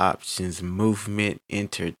Your Options Movement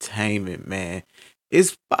Entertainment, man.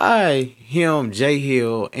 It's by him,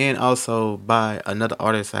 J.Hill, and also by another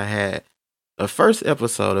artist I had the first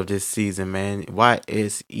episode of this season, man,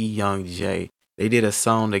 YSE Young J. They did a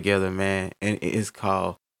song together, man, and it is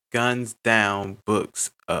called Guns Down,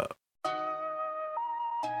 Books Up.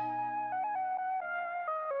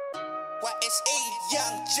 YSE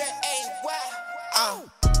Young J.A.Y.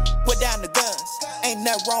 Put down the guns. Ain't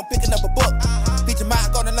nothing wrong picking up a book. Beat your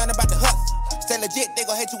mind, gonna learn about the hustle. Stay legit, they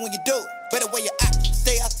gon' hate you when you do it. Better weigh your options,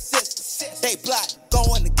 stay out the system. They block,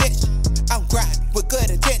 going against you. I'm grinding with good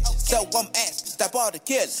intentions, so I'm asking, stop all the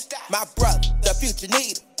killing. My brother, the future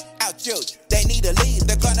need him. Our children, they need a leader.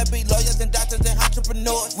 They're gonna be lawyers and doctors and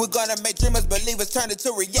entrepreneurs. We're gonna make dreamers, believers turn it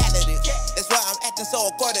to reality. That's why I'm acting so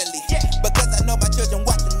accordingly. Because I know my children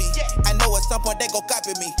watching me. I know at some point they gon'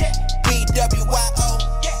 copy me. BWYO,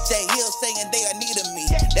 J.Hill saying they are needing me.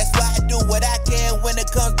 That's why I do what I can when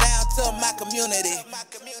it comes down to my community.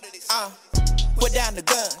 Put down the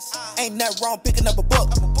guns. Ain't nothing wrong picking up a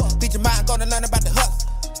book. Beat your mind, gonna learn about the hustle.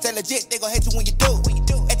 Stay legit, they gon' hate you when you do.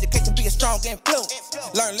 Education be a strong influence.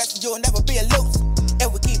 Learn lessons, you'll never be a loose.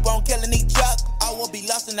 And we keep on killing each other, all will be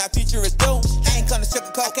lost and our future is doomed. I ain't gonna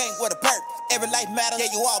sugarcoat, can't with a perk. Every life matters, yeah,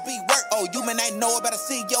 you all be work. Oh, you man ain't know about to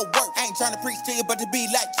see your work. I ain't trying to preach to you, but to be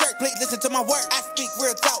like church. Please listen to my word. I speak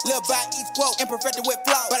real talk, live by each quote, imperfected with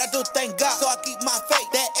flaws. But I do thank God, so I keep my faith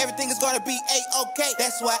that everything is gonna be A-okay.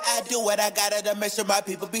 That's why I do what I gotta to make sure my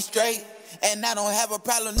people be straight. And I don't have a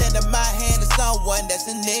problem lending my hand to someone that's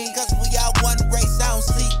in need. Cause we all one race, I don't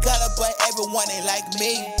see color, but everyone ain't like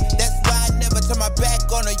me. That's why I never turn my back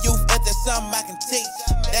on the youth if there's something I can teach.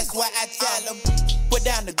 That's why I tell them, put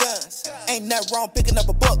down the guns. Ain't nothing wrong picking up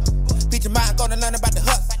a book. Teach your mind, gonna learn about the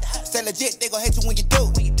hustle. Stay legit, they gon' hate you when you do.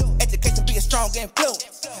 Education be a strong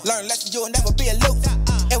influence. Learn lessons, you'll never be a loose.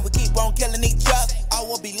 And we keep on killing each other, all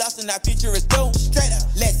will be lost and our future is doomed. Straight up,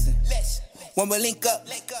 listen. When we link up,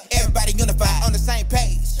 everybody unified on the same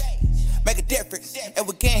page. Make a difference, and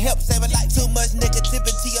we can't help save a life. Too much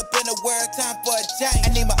negativity up in the world, time for a change.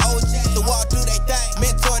 I need my OGs to walk through their thing.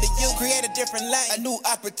 Mentor to you, create a different lane. A new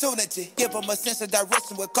opportunity, give them a sense of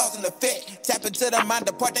direction with cause and effect. Tap into the mind,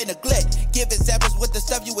 the part they neglect. Give examples with the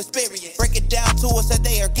stuff you experience. Break it down to us so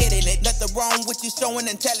they are getting it. Nothing wrong with you showing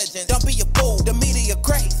intelligence. Don't be a fool, the media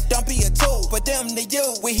crazy. Don't be a tool, but them to you.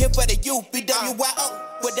 We here for the youth,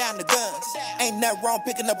 BWYO. Put down the guns. Ain't nothing wrong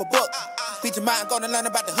picking up a book. Feed your mind, gonna learn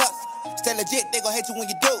about the hustle. Stay legit, they gon' hate you when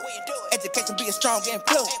you do. Education be a strong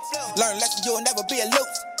influence. Learn lessons, you'll never be a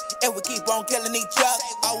loose. And we keep on killing each other,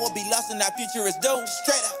 all will be lost and our future is doomed.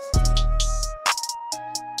 Straight up.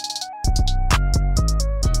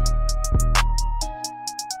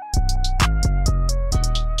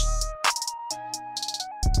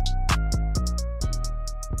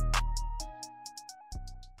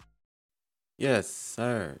 Yes,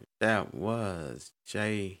 sir. That was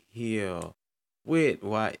J.Hill with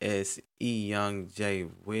YSE Young J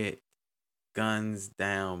with Guns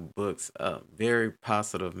Down, Books Up. Very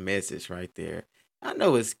positive message right there. I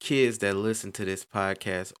know it's kids that listen to this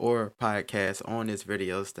podcast or podcast on this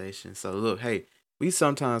radio station. So look, hey, we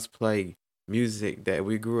sometimes play music that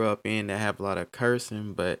we grew up in that have a lot of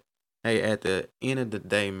cursing, but hey, at the end of the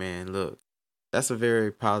day, man, look, that's a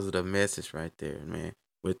very positive message right there, man.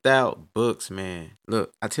 Without books, man,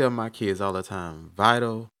 look, I tell my kids all the time,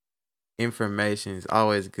 vital information is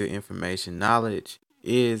always good information. Knowledge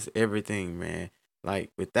is everything, man.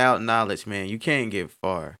 Like, without knowledge, man, you can't get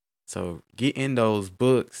far. So get in those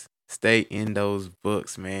books, stay in those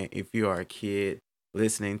books, man. If you are a kid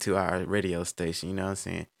listening to our radio station, you know what I'm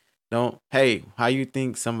saying? Hey, how you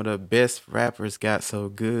think some of the best rappers got so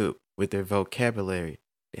good with their vocabulary?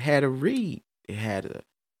 They had to read. They had to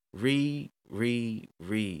read,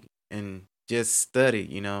 and just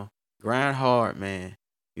study, grind hard, man.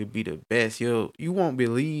 You'll be the best. You won't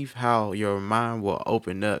believe how your mind will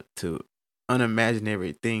open up to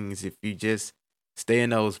unimaginary things if you just stay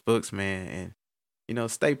in those books, man,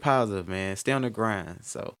 and stay positive, man. Stay on the grind.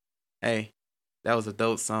 So, hey, that was a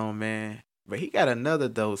dope song, man. But he got another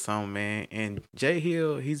dope song, man. And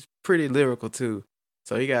J.Hill, he's pretty lyrical too.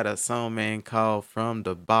 So he got a song, man, called From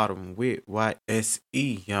the Bottom with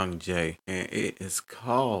YSE Young J. And it is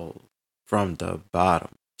called From the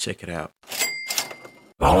Bottom. Check it out.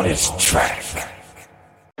 Bonus track.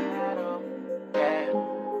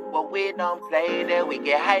 When we don't play that, we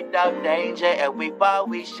get hyped up danger. And we ball,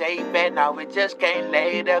 we shape it. Now we just can't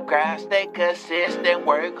lay the ground. Stay consistent,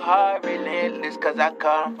 work hard, relentless. Cause I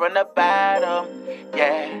come from the bottom,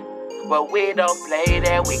 yeah. But we don't play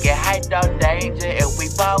that, we get hyped up danger. And we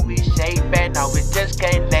ball, we shape it. Now we just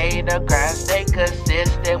can't lay the ground. Stay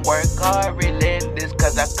consistent, work hard, relentless.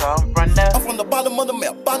 Cause I come from the... I'm from the bottom of the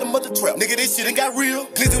map, bottom of the trap. Nigga, this shit ain't got real.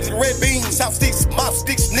 Glittered with the red beans, chop sticks, mop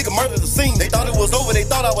sticks. Nigga murdered the scene. They thought it was over, they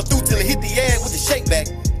thought I was through till it hit the ass with the shake back.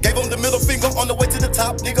 Gave them the middle finger on the way to the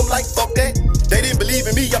top. Nigga, I'm like, fuck that. They didn't believe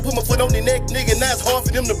in me, I put my foot on their neck. Nigga, now it's hard for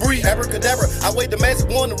them to breathe. Abracadabra, I wave the magic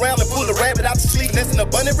wand around and pull the rabbit out the sleeve. Nesting a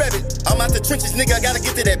bunny rabbit. I'm out the trenches, nigga, I gotta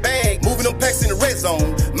get to that bag. Moving them packs in the red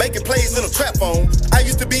zone. Making plays in a trap phone. I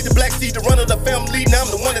used to be the black sheep, the run of the family. Now I'm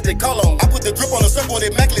the one that they call on. I put the drip on the circle, the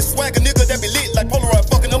immaculate swagger. Nigga, that be lit like Polaroid.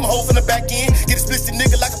 Fucking them hoes in the back end. Get explicit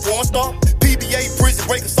nigga like a porn star. PBA, prison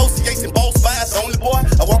break association, boss vibes, only boy.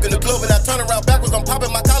 I walk in the club and I turn around backwards. I'm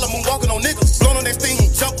popping my collar, moon walking on niggas. Blowing on that steam,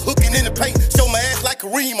 jump, hooking in the paint. Show my ass like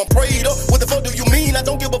Kareem, I'm prayed up. What the fuck do you mean? I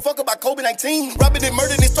don't give a fuck about COVID-19. Robbing and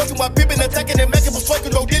murdering and stalking while pimping, attacking and macking for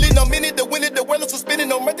striking. No dealing, no minute, the winning, the well suspending.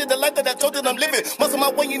 No method, the life that I told that I'm living. Muscle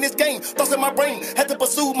my way in this game, thoughts in my brain. Had to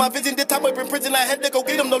pursue my vision, this time up in prison. I had to go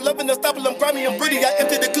get them, no loving, no stopping them. Grimy, I'm pretty. I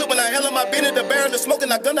emptied the clip when I held on my bin in the barrel, the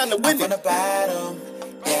smoking, I gun on the window. I'm from the bottom,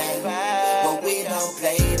 yeah. But we don't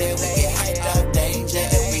play that, we get hyped up danger.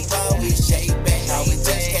 And we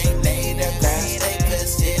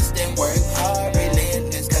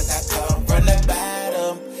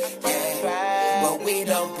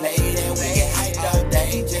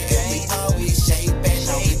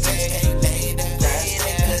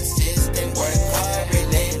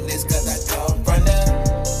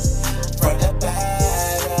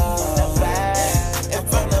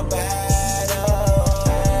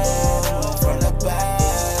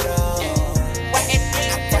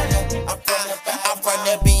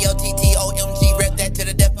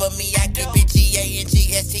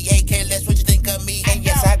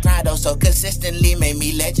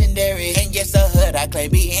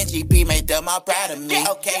out of me.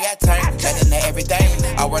 Okay, I turn that into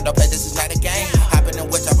everything. I work the play, this is not a game. Hop in the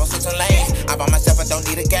whip, I'm on switching lanes. I'm by myself, I don't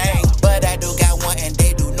need a gang. But I do got one, and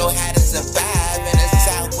they do know how to survive. In the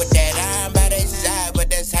south with that iron by their side, but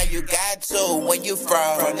that's how you got to when you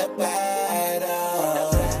from the bottom.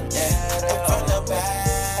 Yeah, from the bottom.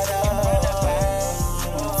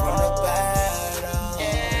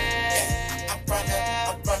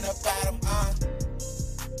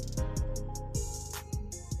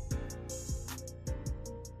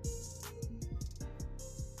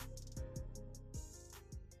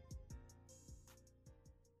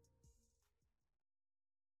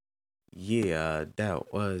 Yeah,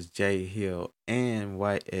 that was J.Hill and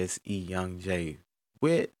YSE Young J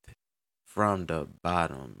with From the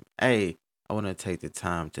Bottom. Hey, I want to take the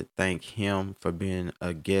time to thank him for being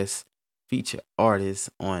a guest featured artist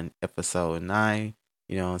on episode 9.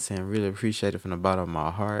 You know what I'm saying? Really appreciate it from the bottom of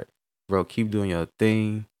my heart. Bro, keep doing your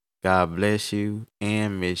thing. God bless you.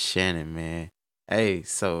 And Miss Shannon, man. Hey,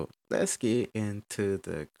 so let's get into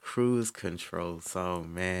the Cruise Control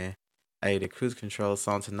song, man. Hey, the Cruise Control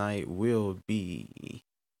song tonight will be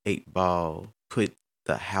 8 Ball, Put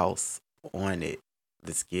the House on It.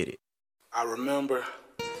 Let's get it. I remember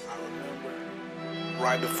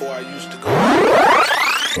right before I used to go.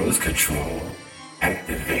 Cruise Control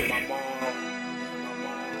activated.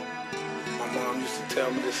 My mom used to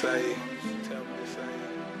tell me to say,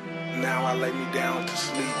 now I lay me down to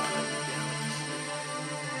sleep.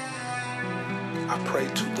 I pray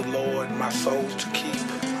to the Lord my soul to keep.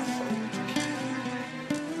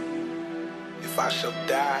 If I shall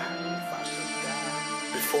die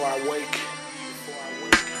before I wake,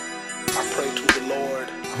 I pray to the Lord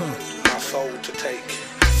my soul to take.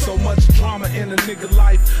 So much drama in a nigga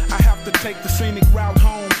life, I have to take the scenic route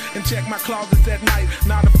home and check my closets at night.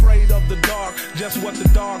 Not afraid of the dark, just what the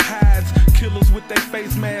dark hides. Killers with their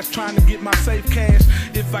face masks trying to get my safe cash.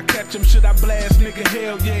 If I catch them, should I blast? Nigga,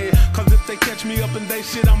 hell yeah. Cause if they catch me up in they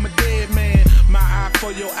shit, I'm a dead man. My eye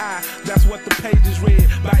for your eye, that's what the pages read.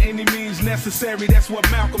 By any means necessary, that's what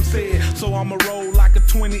Malcolm said. So I'ma roll like a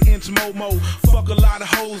 20-inch Momo. Fuck a lot of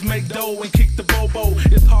hoes, make dough and kick the bobo.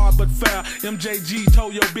 It's hard but fair, MJG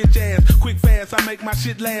told your bitch ass. Quick fast, I make my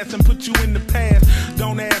shit last and put you in the past.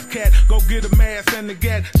 Don't ask cat, go get a mask and a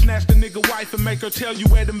gat. Snatch the nigga wife and make her tell you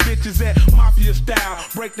where them bitches at. Mafia style,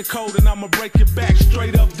 break the code and I'ma break your back.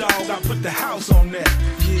 Straight up dog, I put the house on that.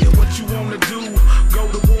 Yeah, what you wanna do? Go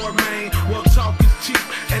to war, man. Well, talk is cheap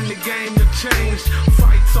and the game to change.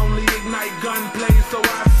 Fights only ignite gunplay, so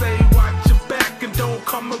I say watch your back and don't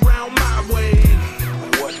come around my way.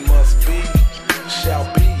 What must be shall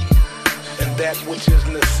be, and that which is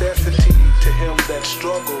necessity to him that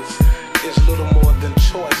struggles is little more than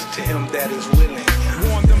choice to him that is willing.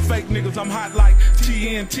 Warn them fake niggas, I'm hot like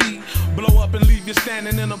TNT. Blow up and leave you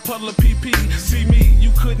standing in a puddle of PP. See me,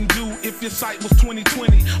 you couldn't do if your sight was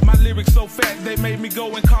 20/20. My lyrics so fat, they made me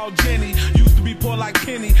go and call Jenny. Used to be poor like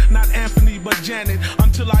Penny, not Anthony but Janet.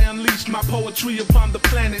 Until I unleashed my poetry upon the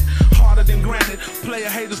planet. Harder than granite, player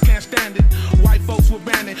haters can't stand it. White folks were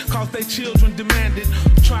banned, cause they children demanded.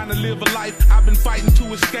 Trying to live a life, I've been fighting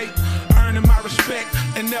to escape. Earning my respect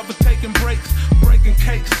and never taking breaks. Breaking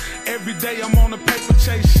cakes, every day I'm on a paper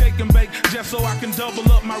chase. Shake and bake, just so I can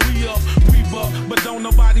double up my re-up. But don't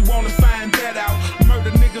nobody wanna find that out.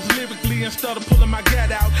 Murder niggas lyrically instead of pulling my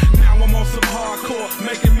gat out. Now I'm on some hardcore,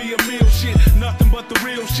 making me a meal shit. Nothing but the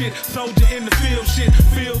real shit, soldier in the field shit.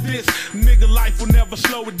 Feel this, nigga life will never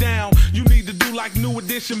slow it down. You need to do like New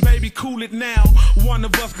Edition, baby, cool it now. One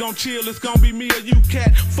of us gon' chill, it's gon' be me or you,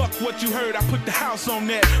 cat. Fuck what you heard, I put the house on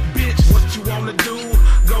that, bitch. What you wanna do?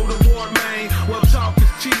 Go to war, man. Well, talk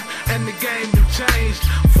is cheap and the game done changed.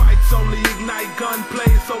 Fights only ignite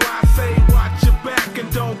gunplay, so I say watch your back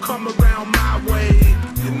and don't come around my way.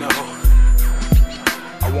 You know,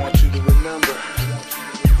 I want you to remember,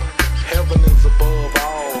 heaven is above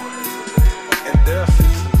all, and there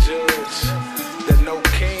sits a judge that no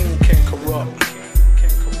king can corrupt.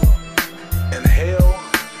 And hell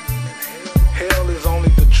is only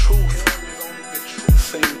the truth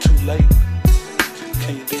seen too late.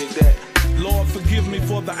 Can you dig that? Lord, forgive me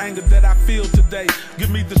for the anger that I feel today. Give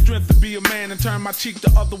me the strength to be a man and turn my cheek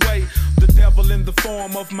the other way. The devil in the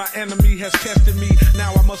form of my enemy has tested me.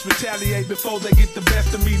 Now I must retaliate before they get the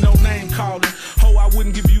best of me. No name calling. Ho, I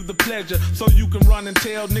wouldn't give you the pleasure, so you can run and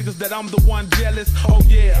tell niggas that I'm the one jealous. Oh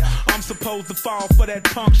yeah, I'm supposed to fall for that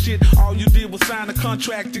punk shit. All you did was sign a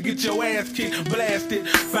contract to get your ass kicked, blasted.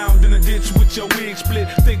 Found in a ditch with your wig split,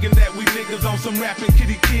 thinking that we niggas on some rapping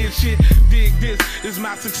kitty kid shit. Dig this, is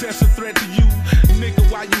my success a threat to you? Nigga,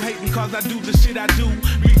 why you hating? Cause I do the shit I do.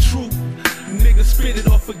 Be true. Nigga, spit it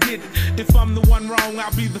or forget it. If I'm the one wrong,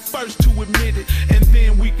 I'll be the first to admit it. And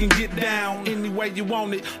then we can get down any way you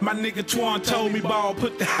want it. My nigga Twan told me, ball,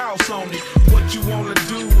 put the house on it. What you wanna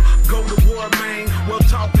do? Go to war, man. Well,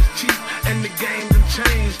 talk is cheap and the game done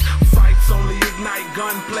changed. Fights only ignite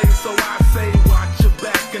gunplay, so I say watch your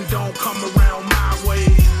back and don't come around my way.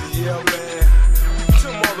 Yeah, man.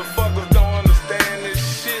 Some motherfuckers don't understand this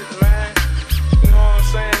shit, man. You know what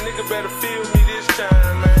I'm saying? Nigga better feel me this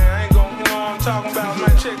time, man. I ain't gon', you know what I'm talking about,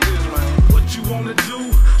 man. Check this, man. What you wanna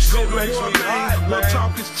do? Shit makes me hot, man. Well,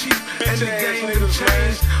 talk is cheap and the game done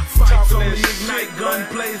changed. Fights only ignite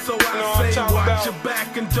gunplay, so I say watch your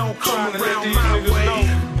back and don't come around my way.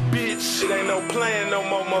 Bitch, shit ain't no playing no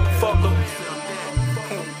more, motherfucker.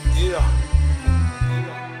 Yeah.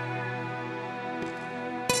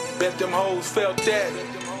 Bet them hoes felt that.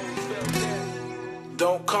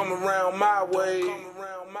 Don't come around my way.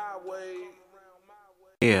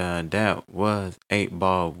 Yeah, that was 8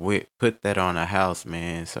 Ball with Put That on a House,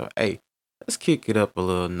 man. So, hey, let's kick it up a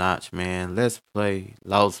little notch, man. Let's play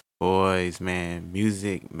Lost Boys, man.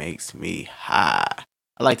 Music makes me high.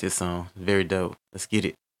 I like this song. Very dope. Let's get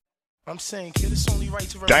it. I'm saying, kid, it's only right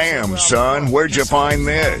to represent. Damn, son, where'd you find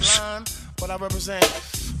this? But I represent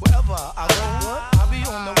wherever I go. I be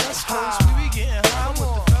on the West Coast. We be getting high with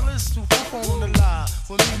the fellas who pop on the line.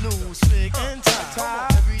 When we lose, big and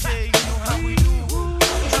tight. Every day, you know how we do.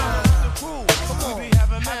 The crew, we be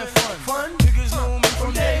having mad fun. Niggas know me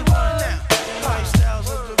from day one now. Lifestyles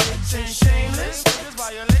of the rich and shameless. Niggas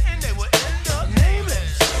violating, they will end up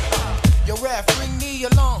nameless. Yo, rap, bring me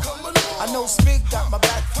along. I know Spig got my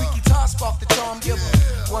back, freaky toss off the charm giver.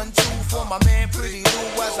 1, 2 for my man, Pretty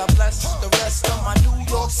Lou, as I bless the rest of my New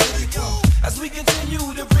York City crew. As we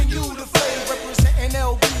continue to bring you the flavor, representing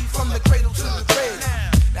LB from the cradle to the grave.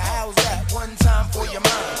 Now how's that? One time for your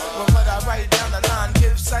mind. When what I write down the line,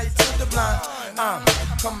 give sight to the blind. I'm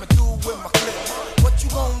coming through with my clip. What you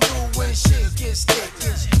gonna do when shit gets thick?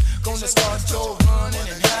 Is you gonna start your running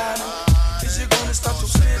and hiding? Is you gonna start your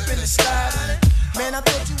slipping and sliding? Man, I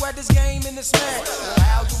thought you had this game in this match. Well,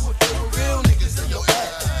 how do it feel with real niggas in your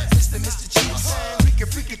ass? Mr. Cheeks,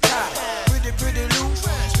 freaky tie, pretty loose,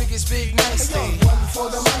 big nice thing. 1 for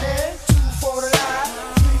the money, 2 for the lie,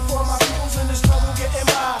 3 for my peoples in the struggle getting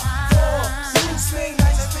by. 4, you swing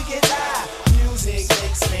nice and freaky tie. Music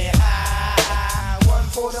makes me high. 1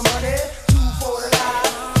 for the money, 2 for the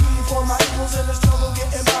lie, 3 for my peoples in the struggle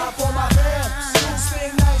getting by. For my fam, you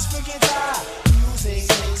swing nice, freaky tie. Music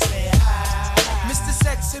makes me high. Mr.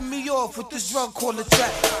 Sex hit me off with this drug called a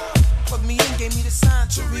track. Plug me in, gave me the sign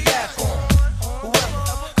to react on.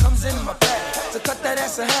 Whoever comes in my path to cut that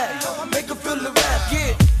ass in half, make her feel the rap.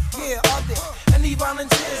 Yeah, all day. Any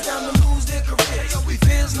volunteers down to lose their careers. We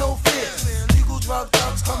fears no fears. Legal drug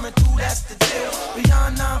thugs coming through, that's the deal.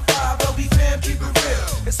 Beyond 9-5, they'll be fam, keep it real.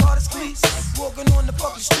 It's hard as squeeze, walking on the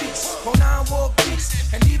fucking streets. 09 walk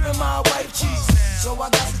beats, and even my wife cheese. So I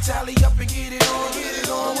got to tally up and get it on.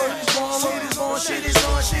 Word is on, shit is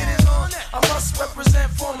on. I must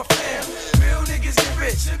represent for my fam. Real niggas get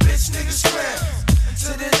rich, bitch niggas scram.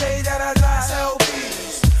 To the day that I die,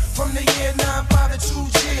 LBs. From the year 95 to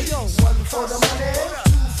 2G. 1 for the money,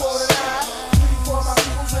 2 for the lie, 3 for my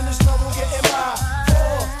peoples in the struggle getting by.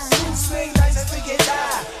 4, you swing nice and freaking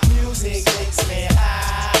die. Music makes me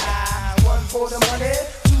high. 1 for the money,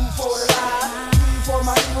 2 for the lie, 3 for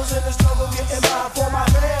my peoples in the struggle getting by. For my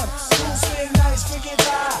fam, you swing nice freaking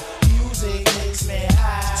die. Music makes me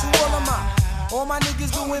high. To all my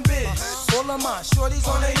niggas doing biz. All of my shorties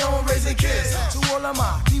on their own raising kids. To all of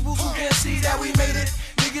my people who can't see that we made it.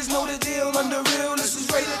 Niggas know the deal, under real, this is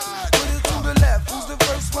rated. Put it to the left, who's the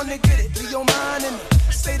first one to get it? Be your mind in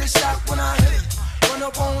the state of shock when I hit it. Run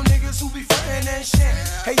up on niggas who be frontin' and shit.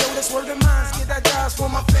 Hey yo, that's word of mine, get that jobs for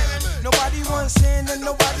my family. Nobody wants in and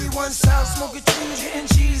nobody wants out. Smoking trees, hitting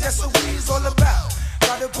cheese, that's what we's all about.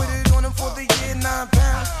 Gotta put it on them for the year 9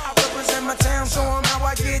 pounds. Represent my town, show them how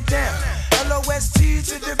I get down. LOST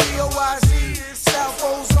to the BOYZ. South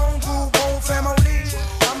Ozone group, whole family.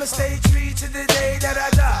 I'ma stay true to the day that I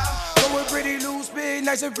die. Going pretty loose, big,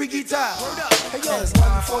 nice and freaky tie. Hey yo, 1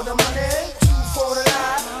 for the money, 2 for the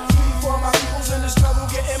lie, 3 for my peoples in the struggle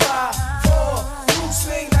getting by. 4, you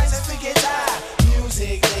swing nice and freaky tie.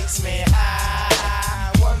 Music makes me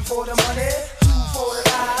high. 1 for the money, 2 for the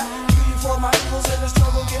lie, 3 for my peoples in the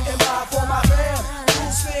struggle getting by. For my fam,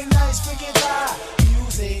 you swing nice freaky tie.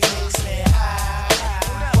 Music makes me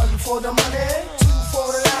high. 1 for the money, 2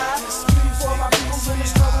 for the lie, 3 for my peoples in the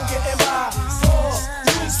struggle getting by. 4,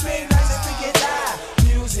 you swing nice and freaky tie.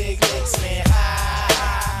 Music makes me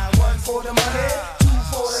high. 1 for the money, 2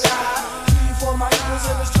 for the lie, 3 for my peoples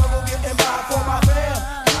in the struggle getting by. For my fam,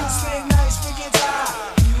 you swing nice freaky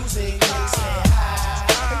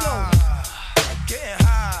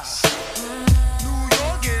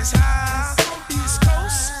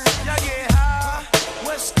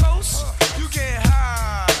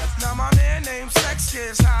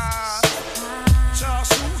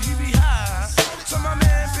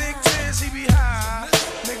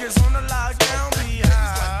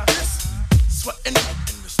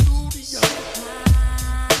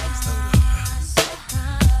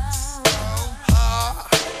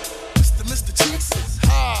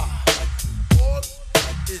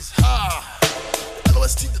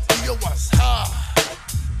LOST the DOS,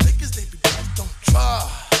 niggas, they be don't try.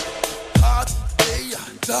 Hard day I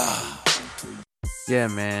die. Yeah,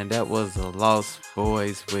 man, that was the Lost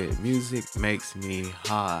Boys with Music Makes Me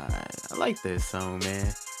High. I like that song,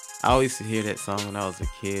 man. I always used to hear that song when I was a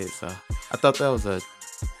kid, so I thought that was a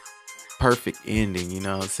perfect ending, you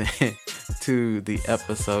know what I'm saying, to the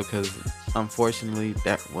episode, because unfortunately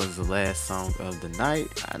that was the last song of the night.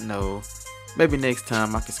 I know maybe next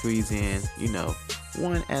time I can squeeze in,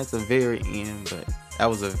 one at the very end, but that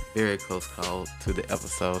was a very close call to the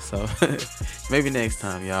episode, so maybe next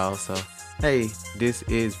time, y'all. So hey, this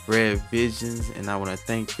is Red Visions, and I want to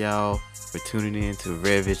thank y'all for tuning in to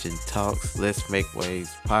Red Vision Talks Let's Make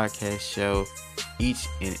Waves podcast show each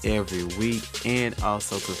and every week, and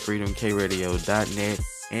also to freedomkradio.net,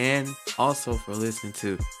 and also for listening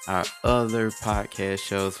to our other podcast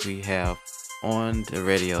shows we have on the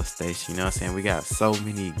radio station. You know what I'm saying? We got so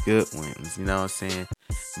many good ones, you know what I'm saying?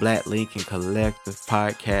 Black Lincoln Collective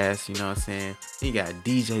podcast, you know what I'm saying? You got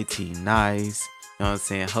DJ T Nice, you know what I'm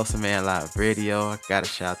saying? Hustle Man Live Radio. I gotta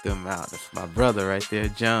shout them out. That's my brother right there,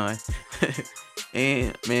 John.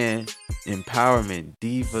 And man, Empowerment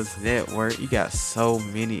Divas Network. You got so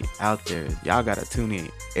many out there. Y'all gotta tune in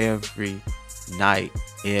every night,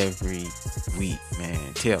 every week,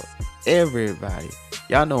 man. Tell everybody.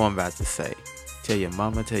 Y'all know what I'm about to say. Tell your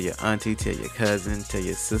mama, tell your auntie, tell your cousin, tell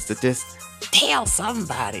your sister. Just tell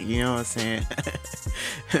somebody. You know what I'm saying?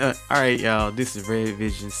 Alright, y'all. This is Red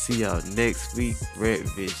Visions. See y'all next week. Red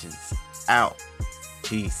Visions out.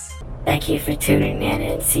 Peace. Thank you for tuning in,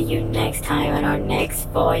 and see you next time on our next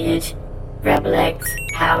voyage. Rebel X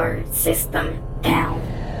Power System down.